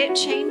 that it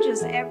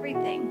changes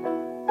everything.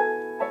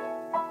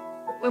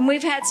 When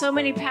we've had so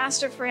many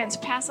pastor friends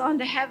pass on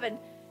to heaven,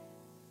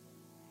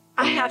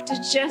 I have to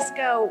just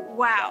go,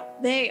 wow,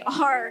 they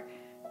are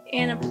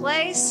in a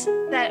place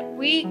that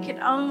we can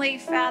only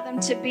fathom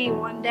to be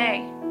one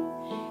day.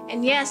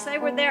 And yes, they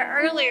were there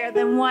earlier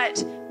than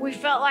what we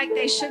felt like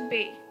they should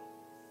be.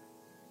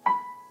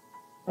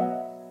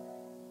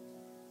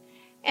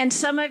 And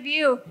some of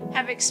you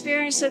have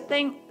experienced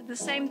the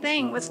same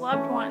thing with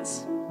loved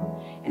ones.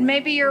 And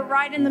maybe you're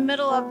right in the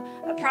middle of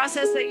a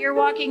process that you're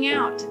walking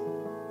out.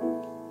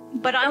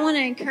 But I want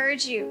to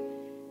encourage you,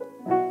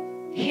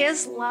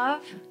 his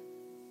love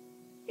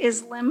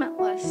is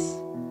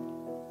limitless.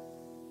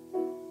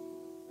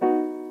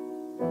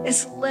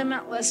 It's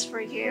limitless for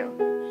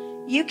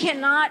you. You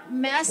cannot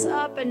mess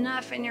up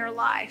enough in your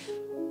life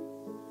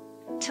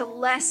to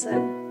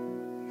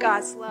lessen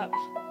God's love.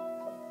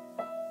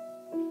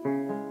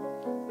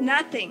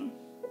 Nothing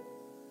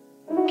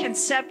can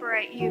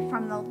separate you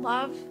from the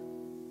love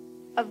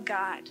of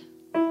God.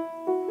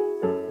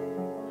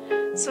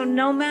 So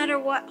no matter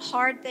what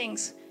hard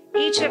things,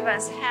 each of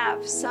us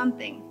have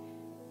something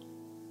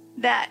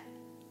that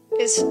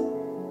is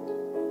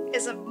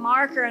a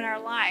marker in our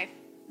life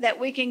that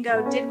we can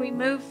go, did we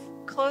move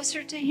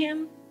closer to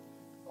him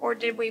or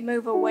did we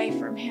move away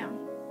from him?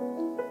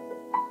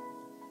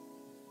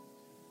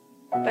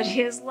 But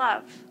his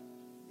love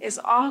is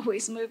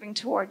always moving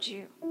towards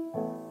you.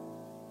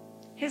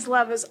 His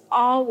love is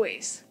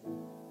always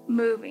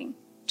moving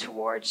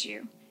towards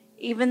you.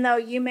 Even though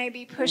you may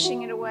be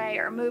pushing it away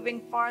or moving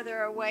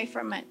farther away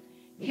from it,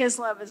 his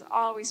love is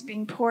always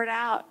being poured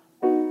out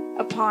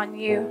upon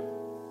you.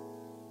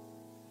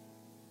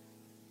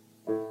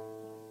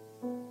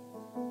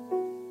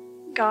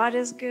 God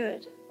is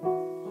good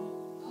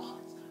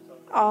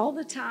all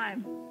the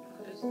time.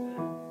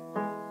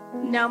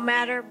 No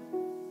matter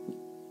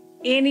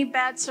any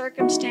bad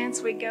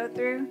circumstance we go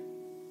through,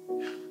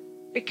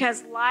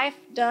 because life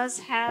does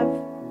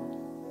have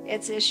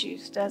its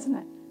issues, doesn't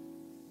it?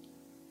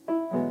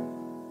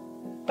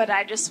 But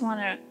I just want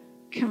to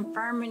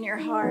confirm in your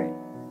heart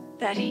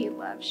that he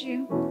loves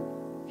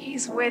you.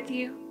 He's with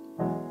you.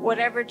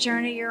 Whatever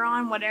journey you're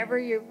on, whatever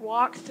you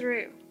walk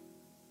through,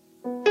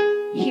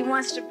 he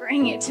wants to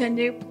bring you to a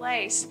new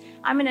place.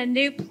 I'm in a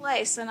new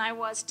place than I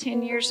was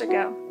 10 years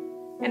ago.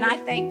 And I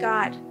thank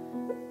God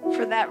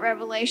for that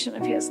revelation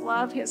of his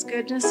love, his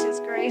goodness,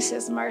 his grace,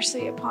 his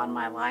mercy upon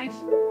my life.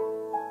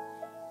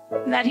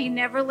 And that he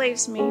never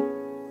leaves me.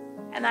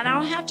 And that I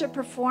don't have to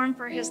perform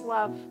for his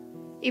love.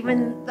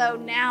 Even though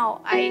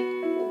now I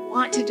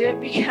want to do it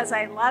because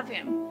I love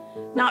him.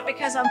 Not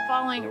because I'm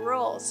following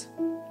rules,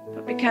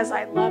 but because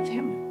I love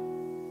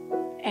him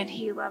and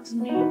he loves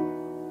me.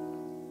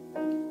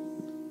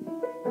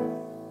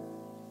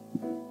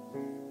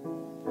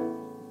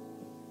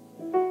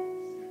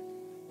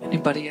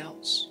 Anybody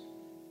else?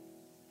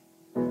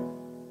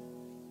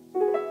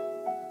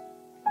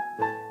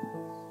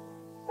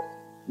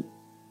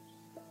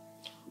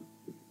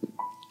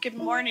 Good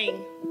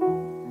morning.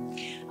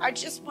 I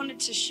just wanted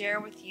to share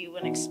with you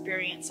an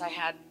experience I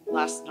had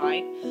last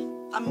night.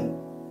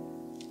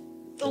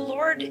 The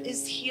Lord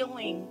is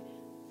healing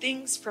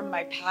things from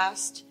my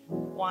past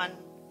one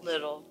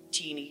little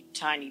teeny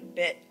tiny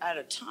bit at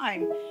a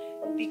time,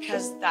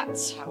 because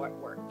that's how it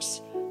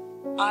works.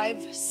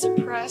 I've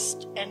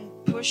suppressed and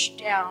pushed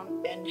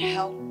down and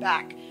held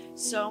back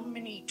so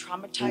many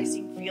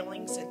traumatizing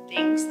feelings and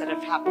things that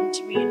have happened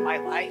to me in my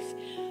life.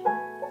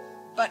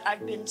 But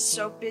I've been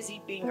so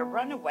busy being a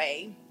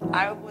runaway.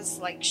 I was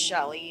like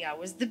Shelly. I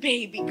was the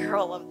baby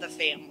girl of the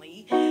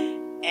family.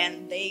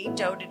 And they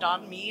doted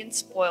on me and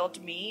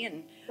spoiled me.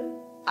 And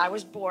I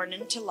was born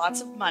into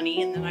lots of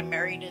money. And then I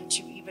married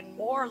into even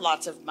more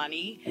lots of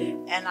money.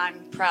 And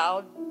I'm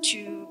proud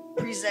to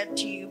present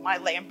to you my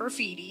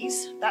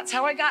Lamborghinis. That's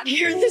how I got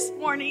here this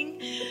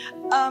morning.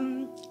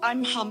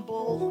 I'm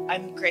humble.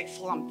 I'm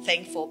grateful. I'm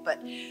thankful.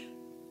 But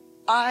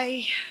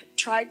I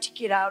tried to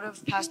get out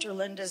of Pastor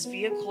Linda's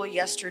vehicle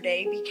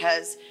yesterday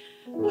because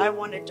I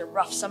wanted to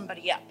rough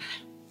somebody up.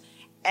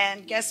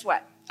 And guess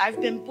what? I've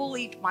been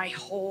bullied my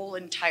whole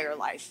entire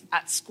life.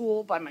 At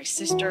school, by my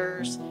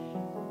sisters.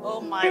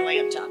 Oh my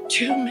Lanta,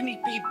 too many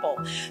people.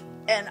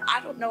 And I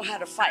don't know how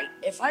to fight.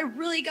 If I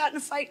really got in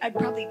a fight, I'd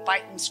probably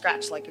bite and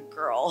scratch like a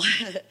girl.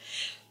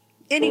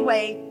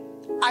 Anyway,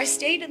 I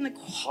stayed in the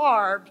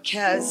car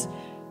because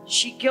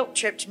she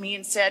guilt-tripped me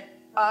and said,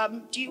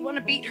 do you want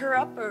to beat her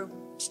up or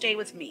stay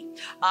with me?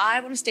 I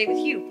want to stay with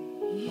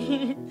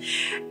you.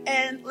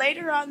 And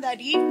later on that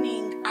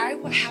evening, I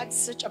had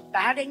such a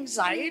bad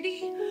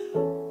anxiety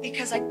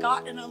because I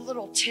got in a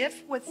little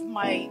tiff with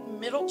my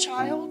middle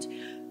child,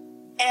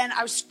 and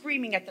I was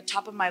screaming at the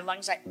top of my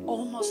lungs. I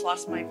almost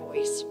lost my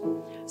voice.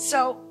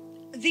 So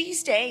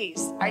these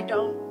days, I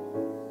don't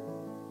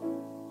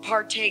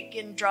partake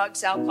in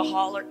drugs,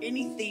 alcohol, or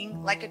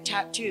anything like a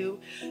tattoo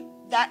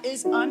that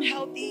is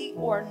unhealthy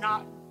or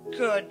not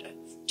good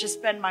to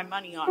spend my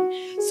money on.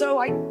 So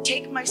I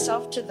take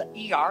myself to the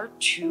ER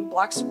 2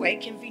 blocks away.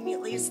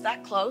 Conveniently, it's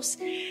that close.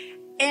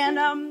 And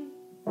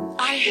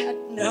I had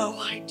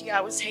no idea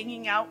I was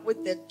hanging out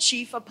with the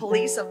chief of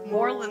police of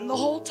Moreland the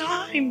whole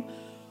time.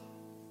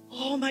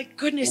 Oh my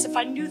goodness, if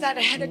I knew that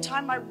ahead of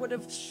time, I would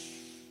have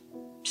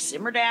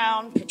simmered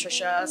down.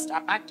 Patricia,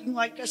 stop acting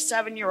like a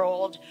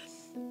 7-year-old.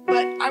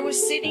 But I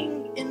was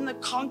sitting in the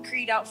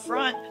concrete out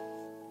front,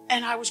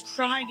 and I was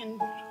crying and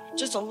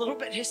just a little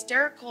bit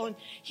hysterical, and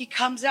he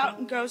comes out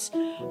and goes,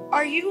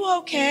 "Are you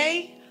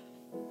okay?"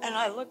 And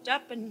I looked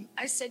up and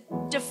I said,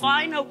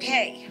 "Define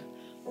okay."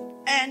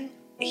 And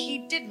he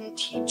didn't.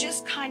 He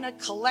just kind of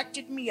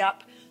collected me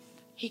up.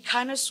 He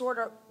kind of sort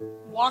of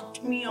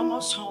walked me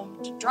almost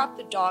home to drop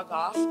the dog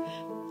off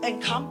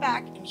and come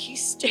back, and he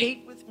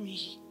stayed with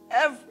me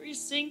every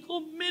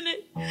single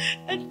minute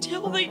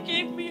until they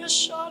gave me a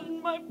shot in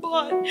my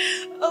butt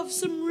of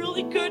some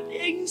really good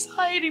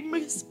anxiety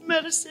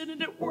medicine,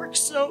 and it worked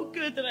so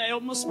good that I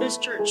almost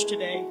missed church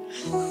today.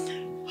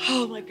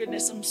 Oh my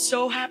goodness, I'm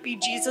so happy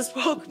Jesus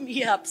woke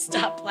me up.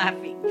 Stop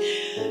laughing.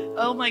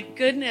 Oh my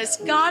goodness,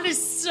 God is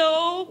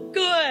so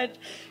good.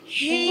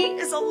 He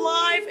is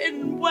alive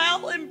and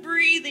well and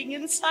breathing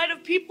inside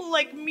of people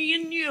like me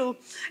and you.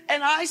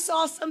 And I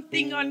saw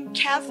something on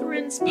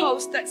Catherine's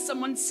post that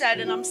someone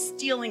said, and I'm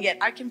stealing it.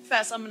 I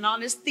confess, I'm an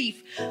honest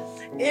thief.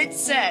 It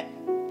said,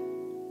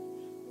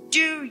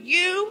 "Do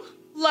you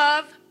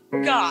love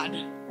God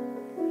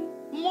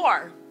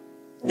more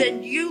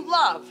than you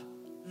love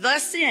the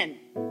sin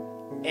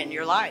in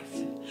your life?"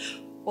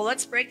 Well,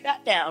 let's break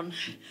that down.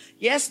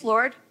 Yes,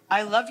 Lord,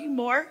 I love you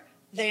more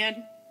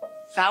than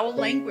foul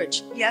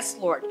language. Yes,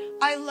 Lord,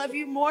 I love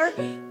you more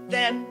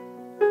than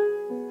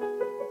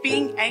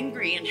being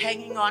angry and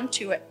hanging on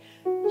to it.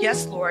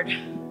 Yes, Lord,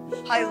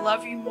 I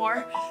love you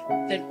more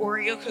than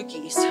Oreo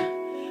cookies.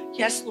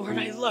 Yes, Lord,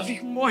 I love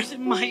you more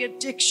than my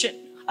addiction.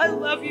 I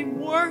love you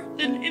more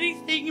than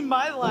anything in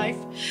my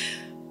life.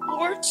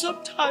 Lord,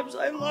 sometimes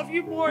I love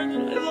you more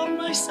than I love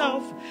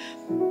myself.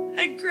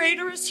 And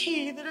greater is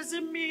He that is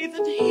in me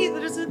than he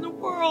that is in the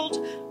world.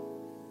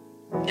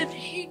 And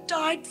He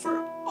died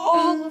for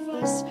all of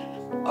us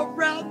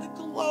around the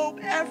globe.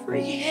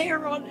 Every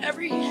hair on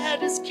every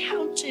head is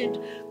counted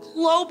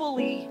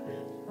globally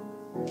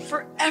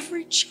for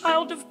every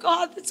child of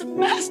God that's a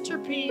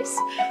masterpiece.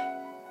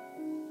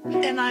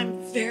 And I'm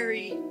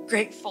very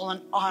grateful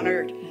and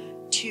honored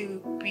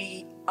to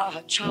be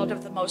a child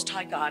of the Most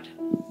High God.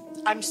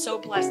 I'm so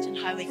blessed and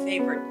highly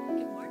favored.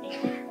 Good morning.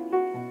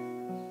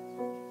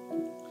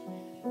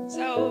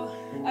 So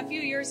a few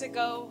years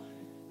ago,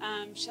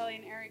 Shelly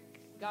and Eric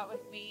got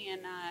with me,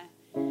 and I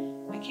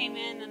came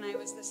in and I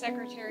was the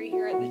secretary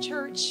here at the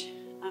church.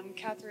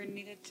 Catherine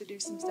needed to do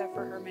some stuff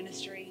for her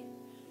ministry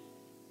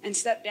and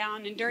stepped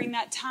down. And during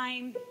that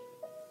time,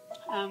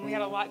 we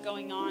had a lot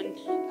going on.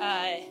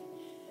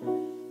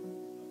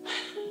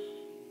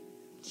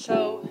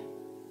 So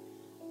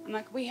I'm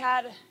like,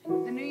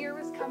 the new year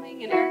was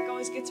coming, and Eric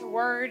always gets a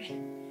word.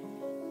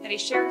 that he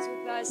shares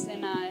with us.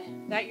 And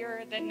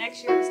the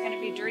next year is going to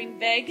be Dream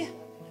Big.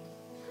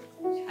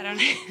 I don't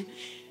know.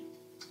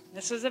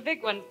 This was a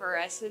big one for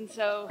us. And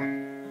so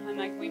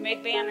we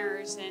made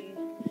banners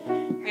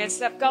and we had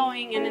stuff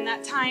going. And in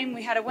that time,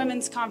 we had a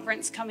women's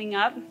conference coming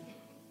up.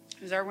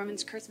 It was our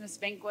women's Christmas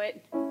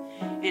banquet.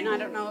 And I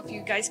don't know if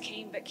you guys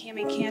came, but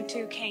Cammie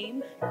Cantu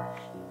came.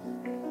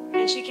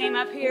 And she came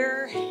up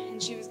here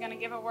and she was going to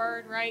give a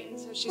word, right? And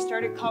so she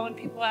started calling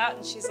people out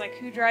and she's like,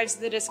 who drives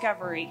the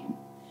Discovery?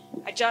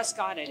 I just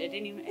got it. It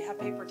didn't even have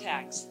paper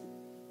tags.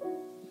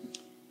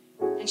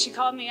 And she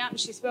called me up and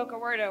she spoke a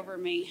word over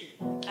me.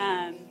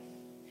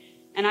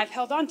 And I've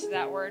held on to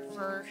that word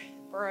for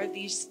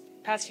these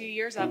past few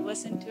years. I've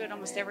listened to it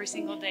almost every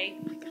single day.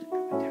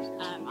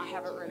 I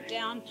have it wrote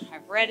down.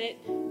 I've read it.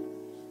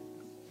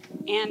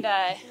 And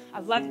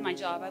I've loved my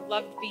job. I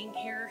loved being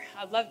here.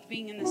 I loved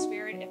being in the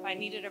Spirit. If I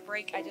needed a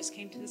break, I just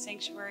came to the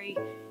sanctuary.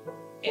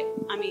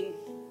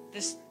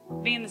 This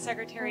being the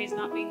secretary is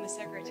not being the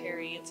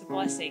secretary. It's a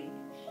blessing.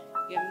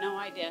 You have no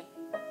idea.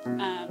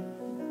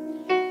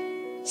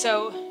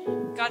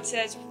 So God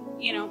says,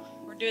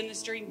 we're doing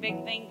this Dream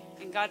Big thing.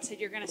 And God said,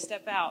 you're going to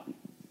step out.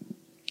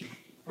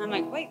 I'm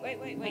like, wait.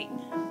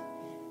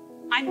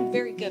 I'm a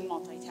very good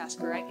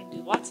multitasker. I can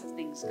do lots of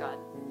things, God.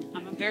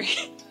 I'm a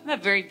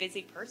very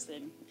busy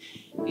person.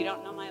 If you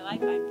don't know my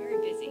life, I'm very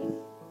busy.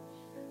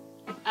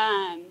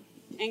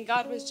 And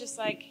God was just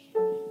like,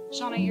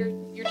 Shauna,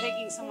 you're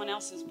taking someone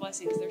else's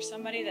blessings. There's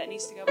somebody that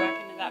needs to go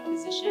back into that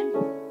position,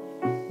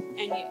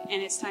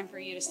 and it's time for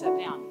you to step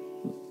down.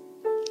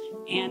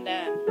 And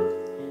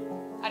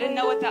I didn't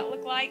know what that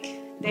looked like.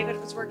 David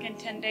was working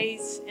 10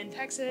 days in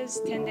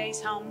Texas, 10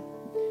 days home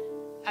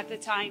at the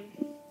time.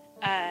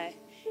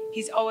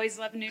 He's always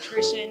loved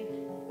nutrition.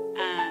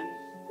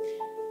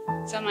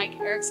 So I'm like,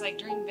 Eric's like,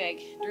 dream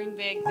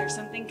big, there's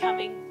something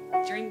coming,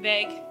 dream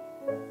big.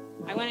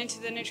 I went into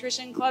the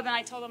nutrition club and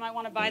I told him I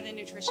want to buy the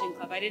nutrition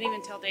club. I didn't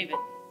even tell David.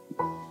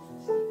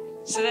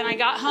 So then I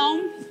got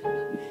home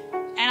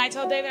and I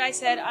told David, I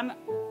said,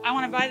 I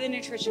want to buy the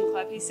nutrition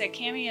club. He said,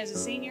 Cammie, as a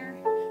senior,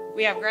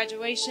 we have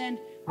graduation.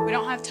 We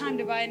don't have time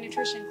to buy a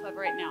nutrition club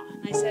right now.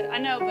 And I said, I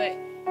know, but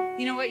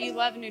you know what? You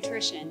love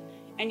nutrition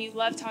and you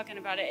love talking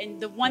about it. And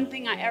the one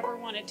thing I ever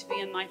wanted to be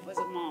in life was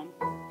a mom.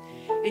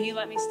 And you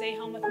let me stay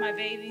home with my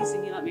babies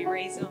and you let me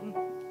raise them.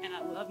 And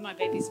I love my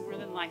babies more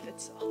than life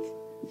itself.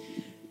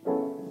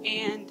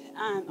 And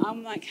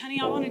I'm like, honey,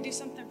 I want to do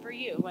something for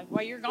you. Like,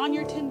 while you're gone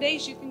your 10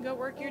 days, you can go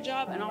work your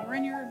job and I'll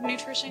run your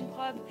nutrition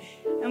club.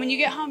 And when you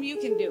get home, you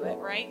can do it,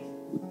 right?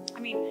 I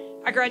mean,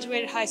 I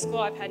graduated high school.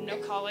 I've had no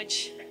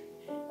college.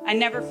 I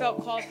never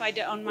felt qualified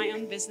to own my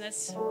own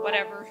business,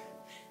 whatever.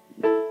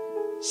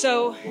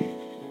 So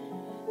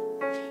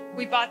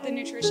we bought the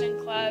nutrition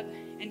club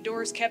and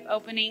doors kept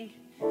opening.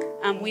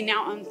 We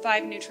now own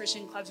 5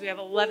 nutrition clubs. We have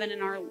 11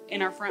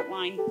 in our front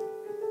line.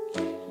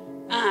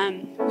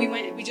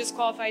 We just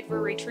qualified for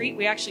a retreat.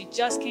 We actually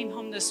just came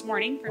home this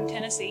morning from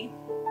Tennessee.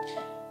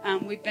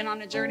 We've been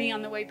on a journey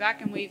on the way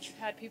back, and we've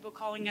had people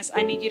calling us,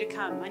 I need you to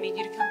come. I need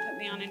you to come put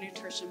me on a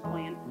nutrition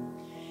plan.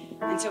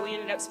 And so we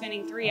ended up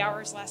spending 3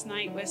 hours last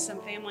night with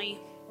some family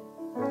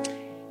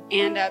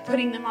and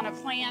putting them on a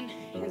plan.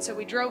 And so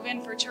we drove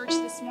in for church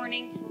this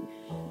morning.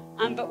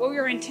 But when we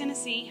were in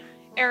Tennessee,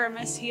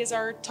 Aramis, he is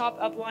our top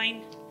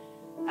upline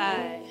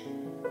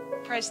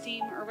press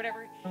team or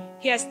whatever.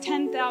 He has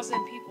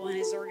 10,000 people in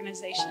his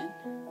organization.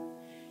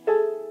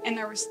 And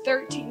there was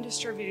 13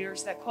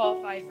 distributors that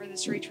qualified for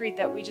this retreat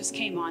that we just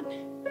came on.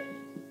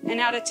 And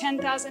out of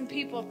 10,000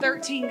 people,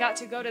 13 got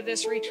to go to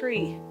this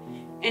retreat.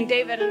 And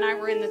David and I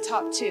were in the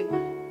top 2.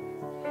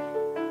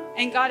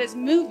 And God is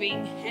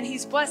moving and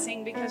he's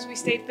blessing because we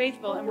stayed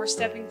faithful and we're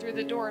stepping through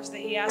the doors that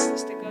he asked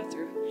us to go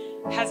through.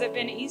 Has it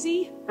been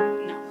easy?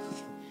 No.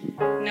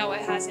 No,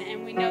 it hasn't.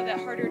 And we know that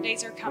harder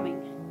days are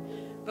coming.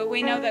 But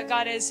we know that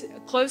God has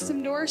closed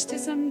some doors to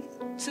some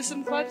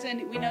clubs,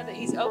 and we know that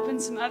he's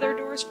opened some other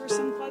doors for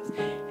some clubs.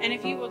 And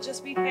if you will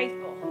just be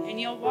faithful and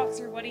you'll walk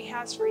through what he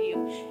has for you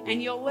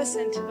and you'll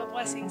listen to the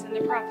blessings and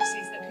the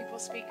prophecies that people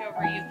speak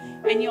over you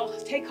and you'll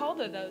take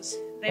hold of those,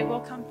 they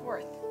will come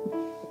forth.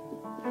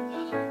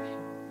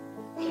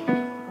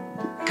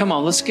 Come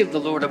on, let's give the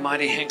Lord a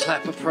mighty hand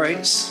clap of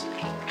praise.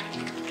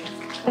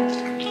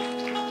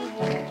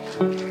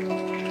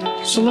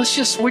 So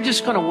we're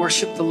just going to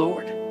worship the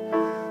Lord.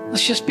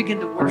 Let's just begin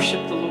to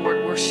worship the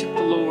Lord, worship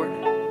the Lord.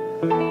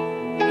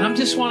 And I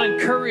just want to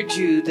encourage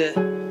you to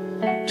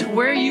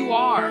where you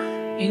are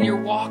in your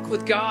walk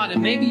with God.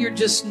 And maybe you're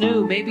just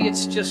new. Maybe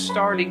it's just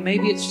starting.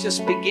 Maybe it's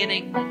just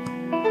beginning.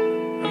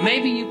 Or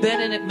maybe you've been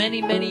in it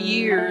many, many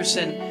years.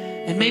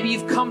 And maybe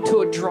you've come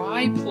to a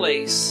dry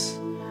place.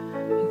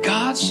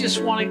 God's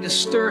just wanting to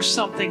stir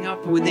something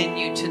up within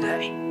you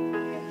today.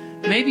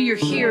 Maybe you're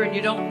here and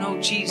you don't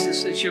know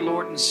Jesus as your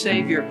Lord and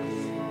Savior.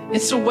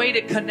 It's a way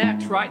to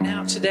connect right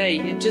now today.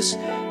 And just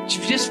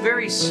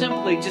very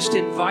simply, just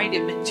invite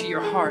him into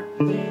your heart.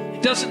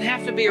 It doesn't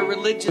have to be a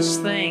religious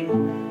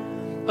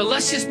thing. But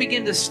let's just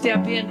begin to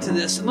step into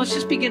this and let's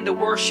just begin to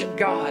worship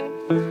God.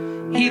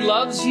 He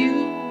loves you.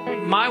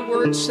 My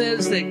word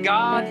says that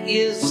God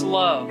is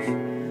love.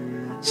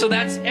 So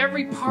that's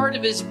every part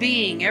of his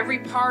being, every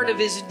part of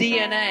his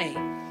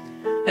DNA.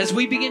 As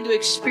we begin to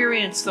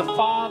experience the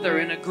Father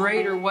in a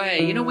greater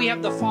way. You know, we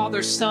have the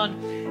Father,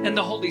 Son, and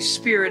the Holy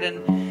Spirit,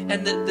 and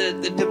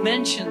the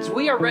dimensions.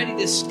 We are ready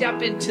to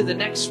step into the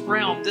next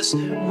realm, this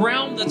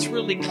realm that's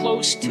really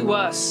close to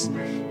us,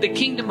 the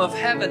kingdom of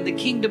heaven, the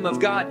kingdom of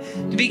God,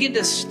 to begin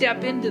to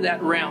step into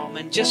that realm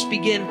and just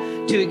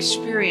begin to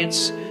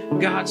experience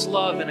God's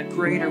love in a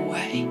greater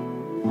way.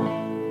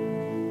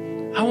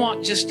 I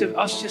want us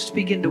just to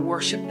begin to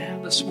worship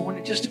now this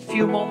morning, just a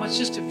few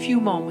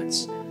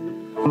moments.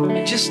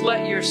 And just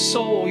let your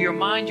soul, your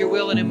mind, your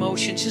will, and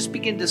emotions just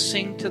begin to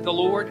sing to the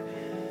Lord.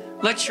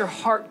 Let your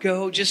heart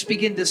go. Just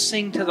begin to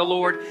sing to the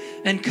Lord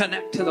and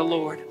connect to the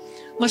Lord.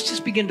 Let's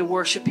just begin to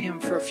worship him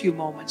for a few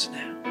moments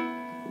now.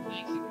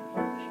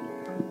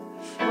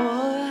 Before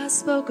I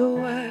spoke a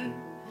word,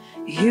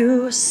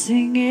 you were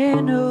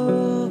singing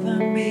over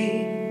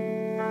me.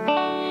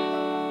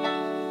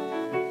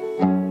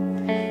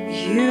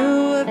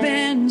 You have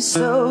been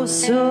so,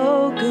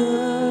 so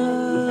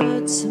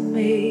good to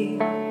me.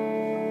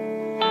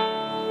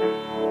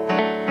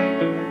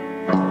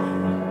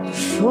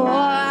 Before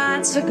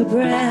I took a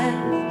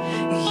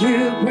breath,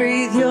 you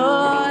breathed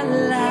your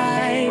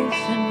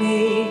life in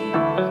me.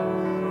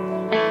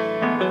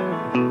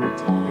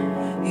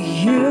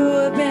 You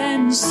have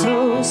been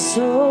so,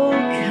 so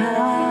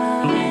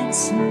kind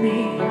to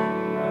me.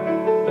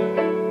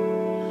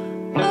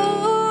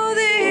 Oh,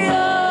 the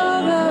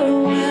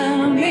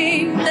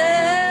overwhelming,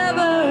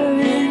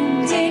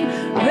 never-ending,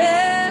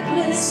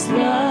 reckless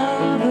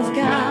love of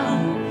God.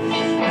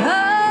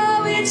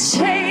 Oh, it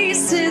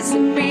chases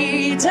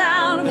me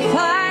down,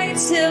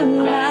 fights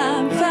till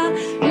I'm found,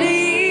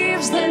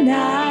 leaves the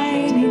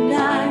 99.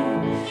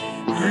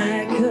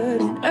 I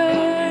couldn't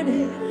earn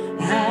it,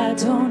 I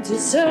don't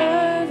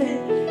deserve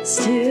it,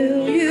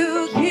 still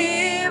you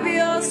give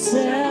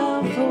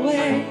yourself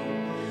away.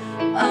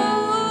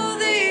 Oh,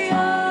 the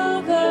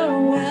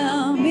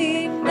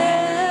overwhelming,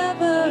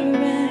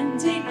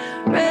 never-ending,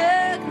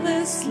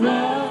 reckless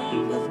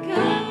love of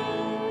God.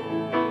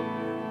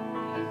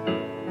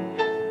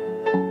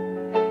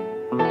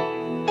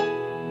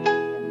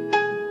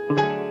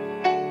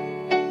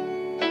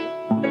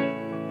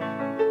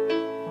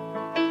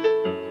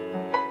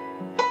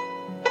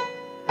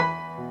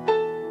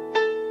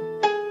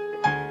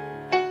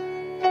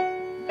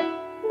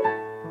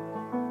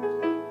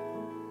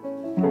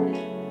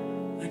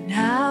 When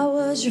I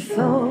was your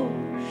foe,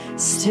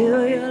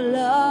 still your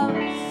love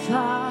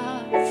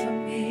fought for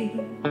me.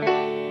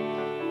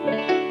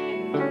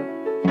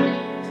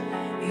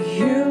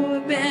 You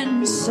have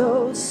been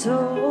so,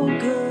 so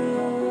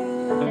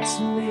good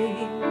to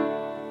me.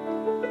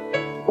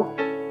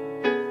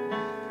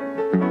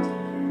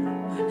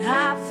 When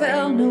I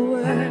felt no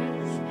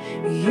worth,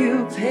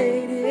 you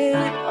paid it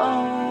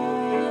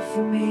all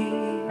for me.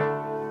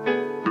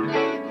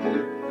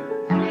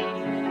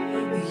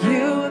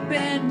 You have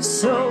been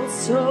so,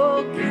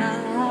 so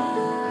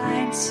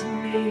kind to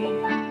me.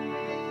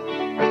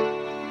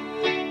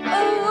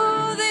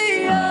 Oh,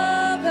 the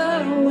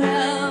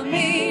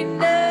overwhelming,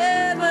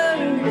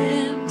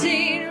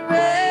 never-ending,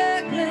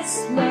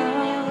 reckless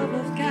love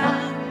of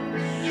God.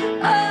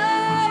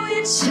 Oh,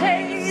 it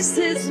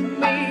chases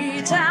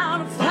me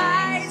down,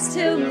 fights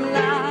till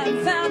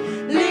I'm found,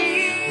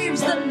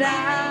 leaves the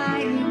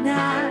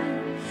 99.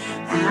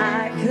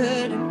 I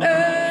couldn't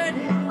earn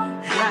it,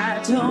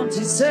 I don't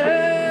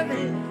deserve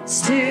it,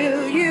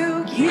 still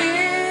you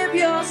give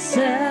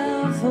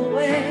yourself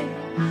away.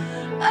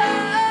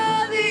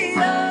 Oh, the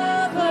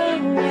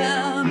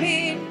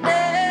overwhelming,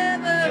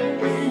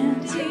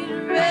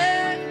 never-ending,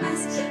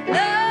 reckless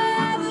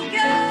love of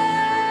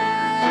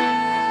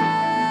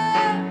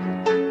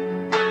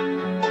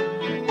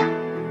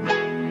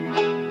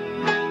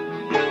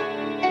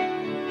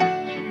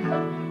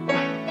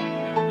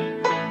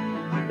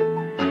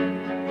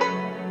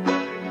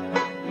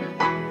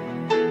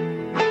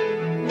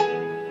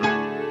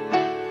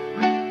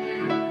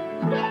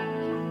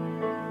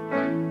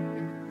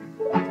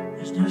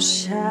There's no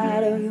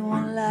shadow you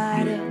won't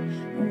light up,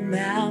 no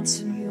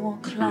mountain you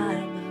won't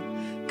climb up,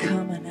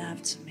 coming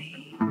after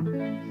me.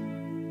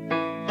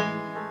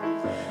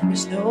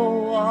 There's no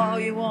wall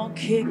you won't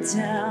kick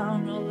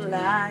down, no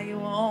lie you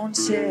won't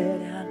tear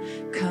down,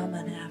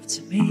 coming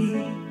after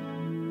me.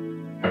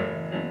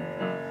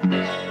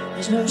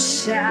 There's no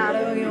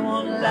shadow you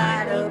won't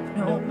light up,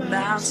 no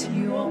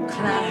mountain you won't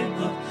climb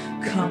up,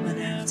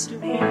 coming after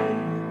me.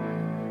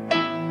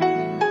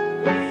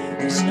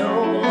 There's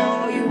no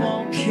wall you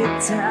won't kick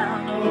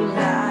down, no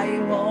lie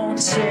you won't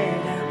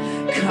tear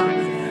down,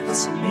 coming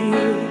after me.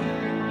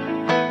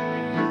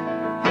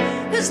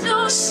 There's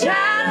no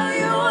shadow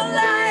you won't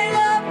light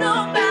up,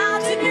 no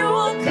mountain you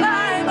won't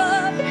climb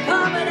up,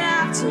 coming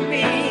after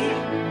me.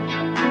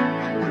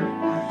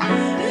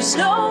 There's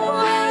no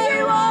wall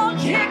you won't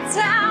kick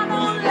down,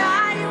 no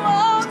lie you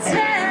won't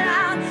tear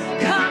down,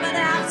 coming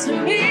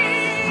after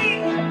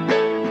me.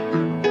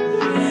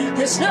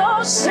 There's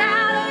no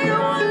shadow you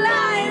won't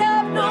light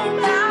up, no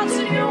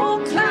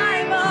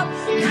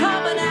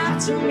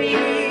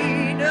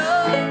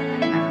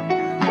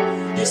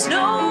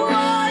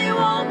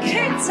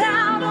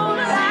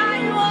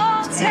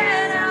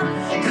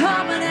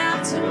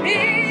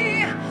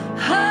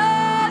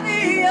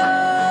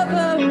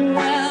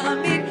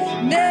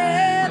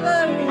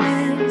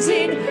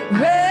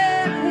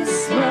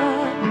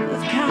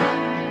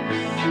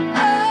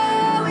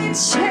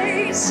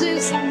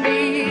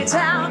me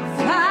down,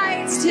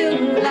 fights till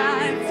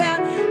life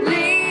and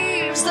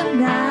leaves the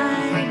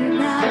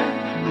 99.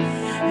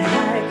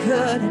 I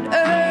couldn't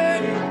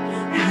earn it,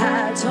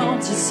 I don't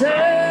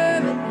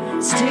deserve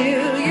it,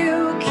 still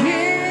you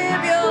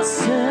give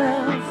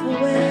yourself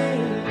away.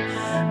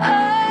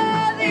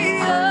 Oh,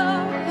 the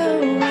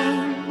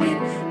overwhelming,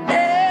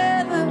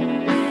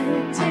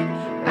 never-ending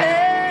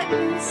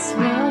grace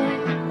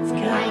of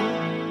God.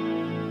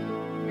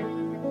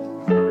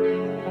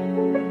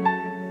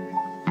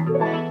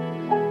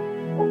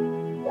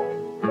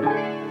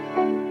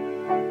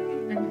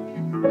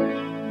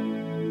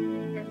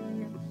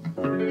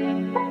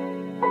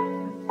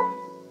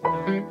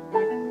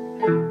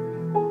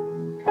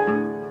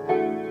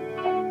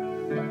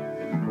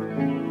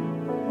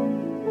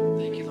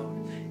 Thank you, Lord.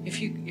 If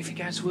you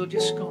guys will,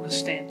 just going to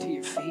stand to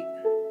your feet.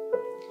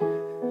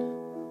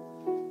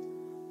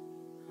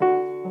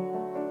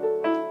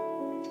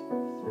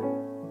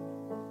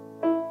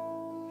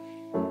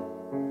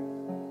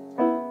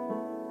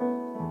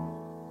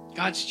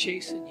 God's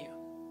chasing you.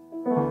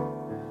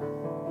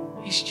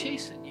 He's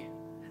chasing you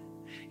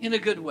in a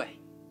good way.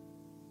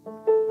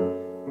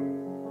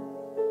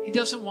 He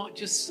doesn't want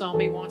just some,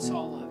 He wants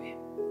all of you.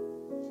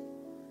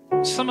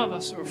 Some of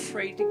us are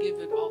afraid to give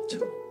it all to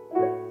Him.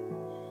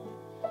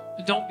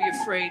 But don't be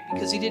afraid,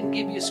 because He didn't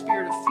give you a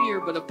spirit of fear,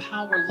 but a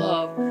power,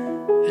 love,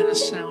 and a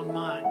sound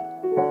mind.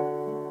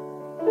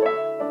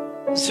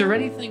 Is there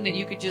anything that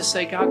you could just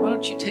say, God, why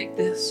don't you take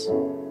this?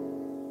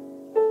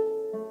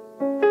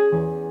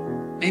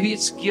 Maybe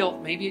it's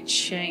guilt. Maybe it's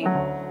shame.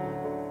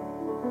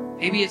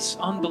 Maybe it's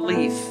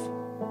unbelief.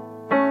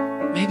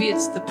 Maybe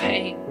it's the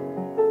pain.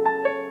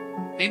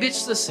 Maybe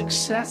it's the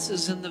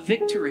successes and the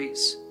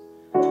victories.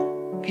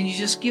 Can you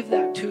just give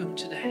that to Him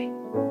today?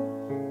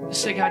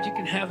 Just say, God, you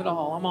can have it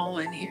all. I'm all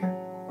in here.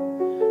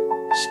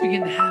 Just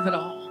begin to have it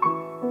all.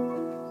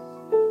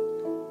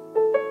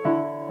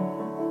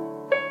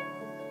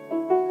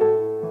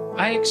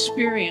 I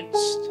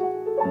experienced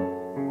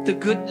the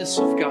goodness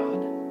of God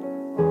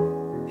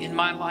in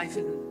my life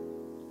in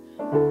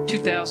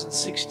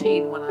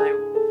 2016 when I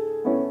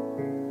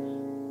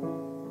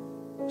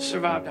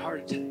survived a heart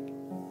attack.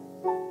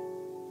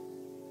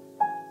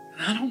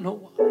 And I don't know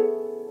why.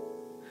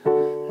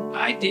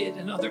 I did,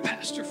 and other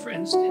pastor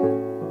friends did.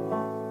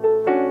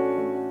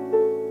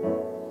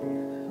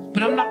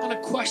 But I'm not going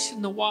to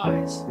question the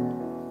whys,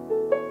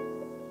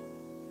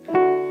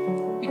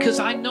 because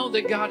I know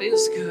that God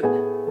is good.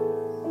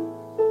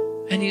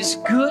 And He's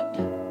good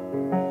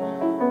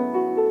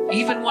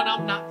even when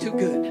I'm not too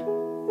good.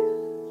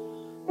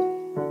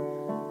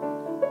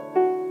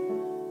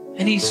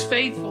 And He's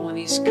faithful, and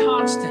He's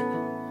constant,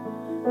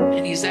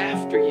 and He's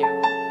after you.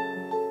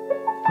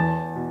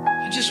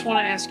 I just want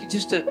to ask you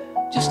just to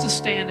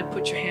stand and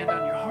put your hand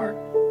on your heart.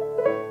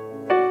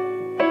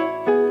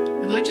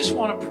 And I just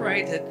want to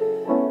pray that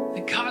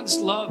God's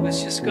love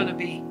is just going to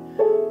be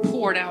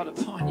poured out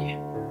upon you.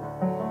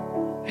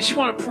 I just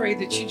want to pray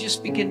that you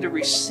just begin to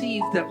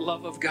receive that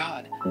love of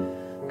God.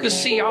 Because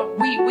see,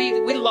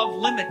 we love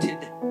limited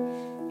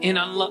in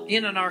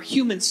our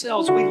human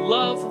selves. We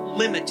love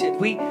limited.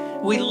 We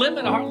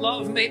limit our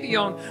love maybe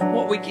on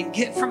what we can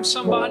get from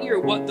somebody or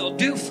what they'll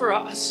do for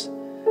us.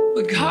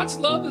 But God's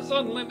love is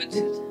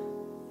unlimited.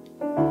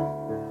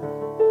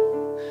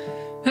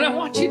 And I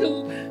want you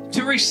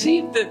to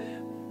receive the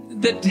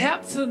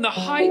depth and the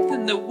height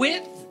and the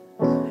width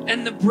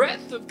and the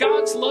breadth of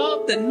God's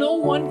love, that no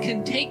one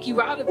can take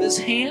you out of His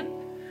hand.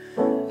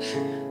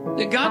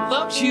 That God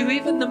loves you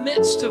even in the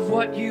midst of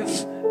what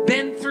you've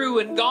been through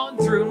and gone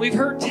through. And we've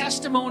heard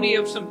testimony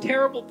of some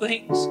terrible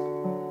things.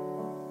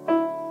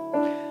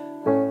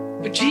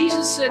 But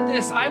Jesus said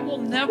this, I will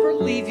never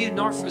leave you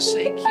nor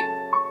forsake you.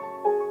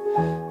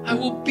 I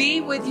will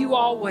be with you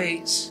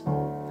always.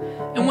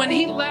 And when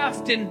He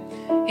left in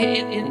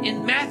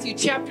Matthew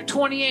chapter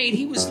 28,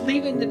 He was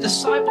leaving the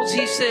disciples.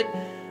 He said,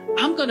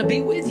 I'm going to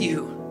be with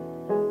you.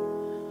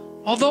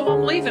 Although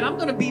I'm leaving, I'm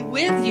going to be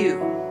with you.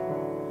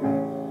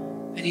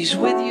 And He's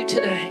with you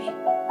today.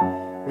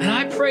 And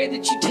I pray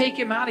that you take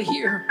Him out of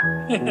here.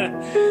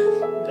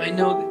 I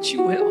know that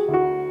you will.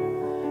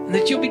 And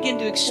that you'll begin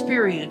to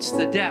experience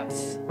the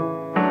depth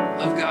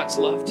of God's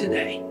love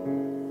today.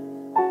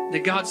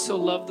 That God so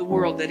loved the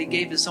world that He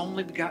gave His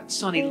only begotten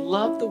Son. He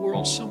loved the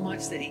world so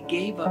much that He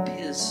gave up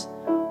His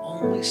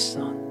only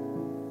Son,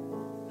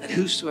 that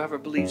whosoever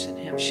believes in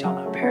Him shall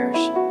not perish,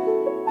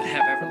 but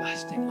have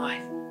everlasting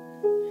life.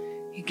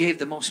 He gave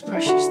the most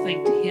precious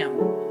thing to Him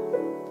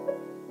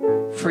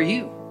for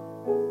you.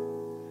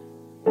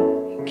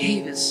 He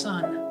gave His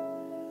Son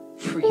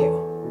for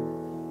you.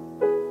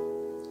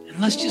 And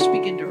let's just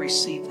begin to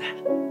receive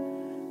that.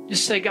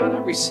 Just say, God, I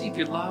receive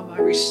your love. I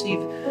receive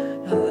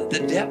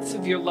the depth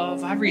of your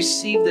love. I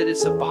receive that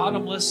it's a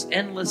bottomless,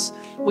 endless.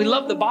 We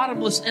love the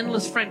bottomless,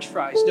 endless French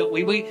fries, don't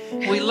we?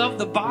 We love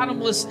the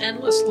bottomless,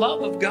 endless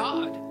love of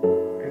God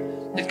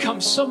that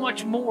comes so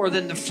much more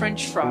than the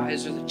French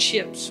fries or the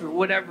chips or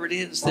whatever it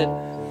is that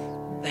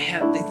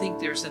they think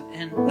there's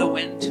no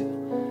end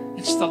to.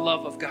 It's the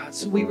love of God.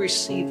 So we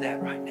receive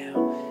that right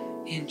now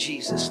in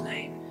Jesus'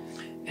 name.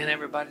 And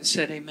everybody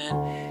said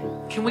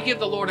amen. Can we give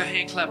the Lord a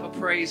hand clap of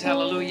praise?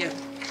 Hallelujah.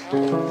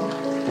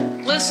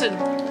 Listen,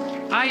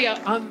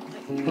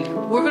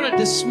 we're going to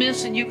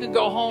dismiss and you can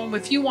go home.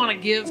 If you want to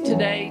give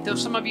today, though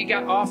some of you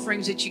got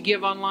offerings that you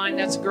give online,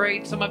 that's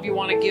great. Some of you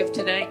want to give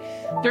today.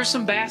 There's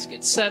some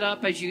baskets set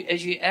up as you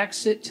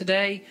exit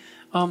today.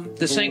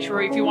 The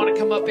sanctuary, if you want to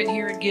come up in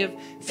here and give,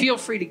 feel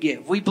free to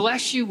give. We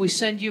bless you. We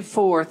send you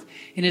forth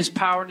in His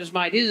power and His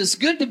might. It is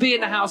good to be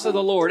in the house of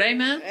the Lord.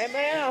 Amen?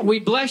 Amen. We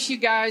bless you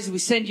guys. We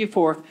send you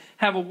forth.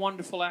 Have a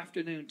wonderful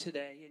afternoon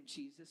today in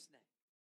Jesus' name.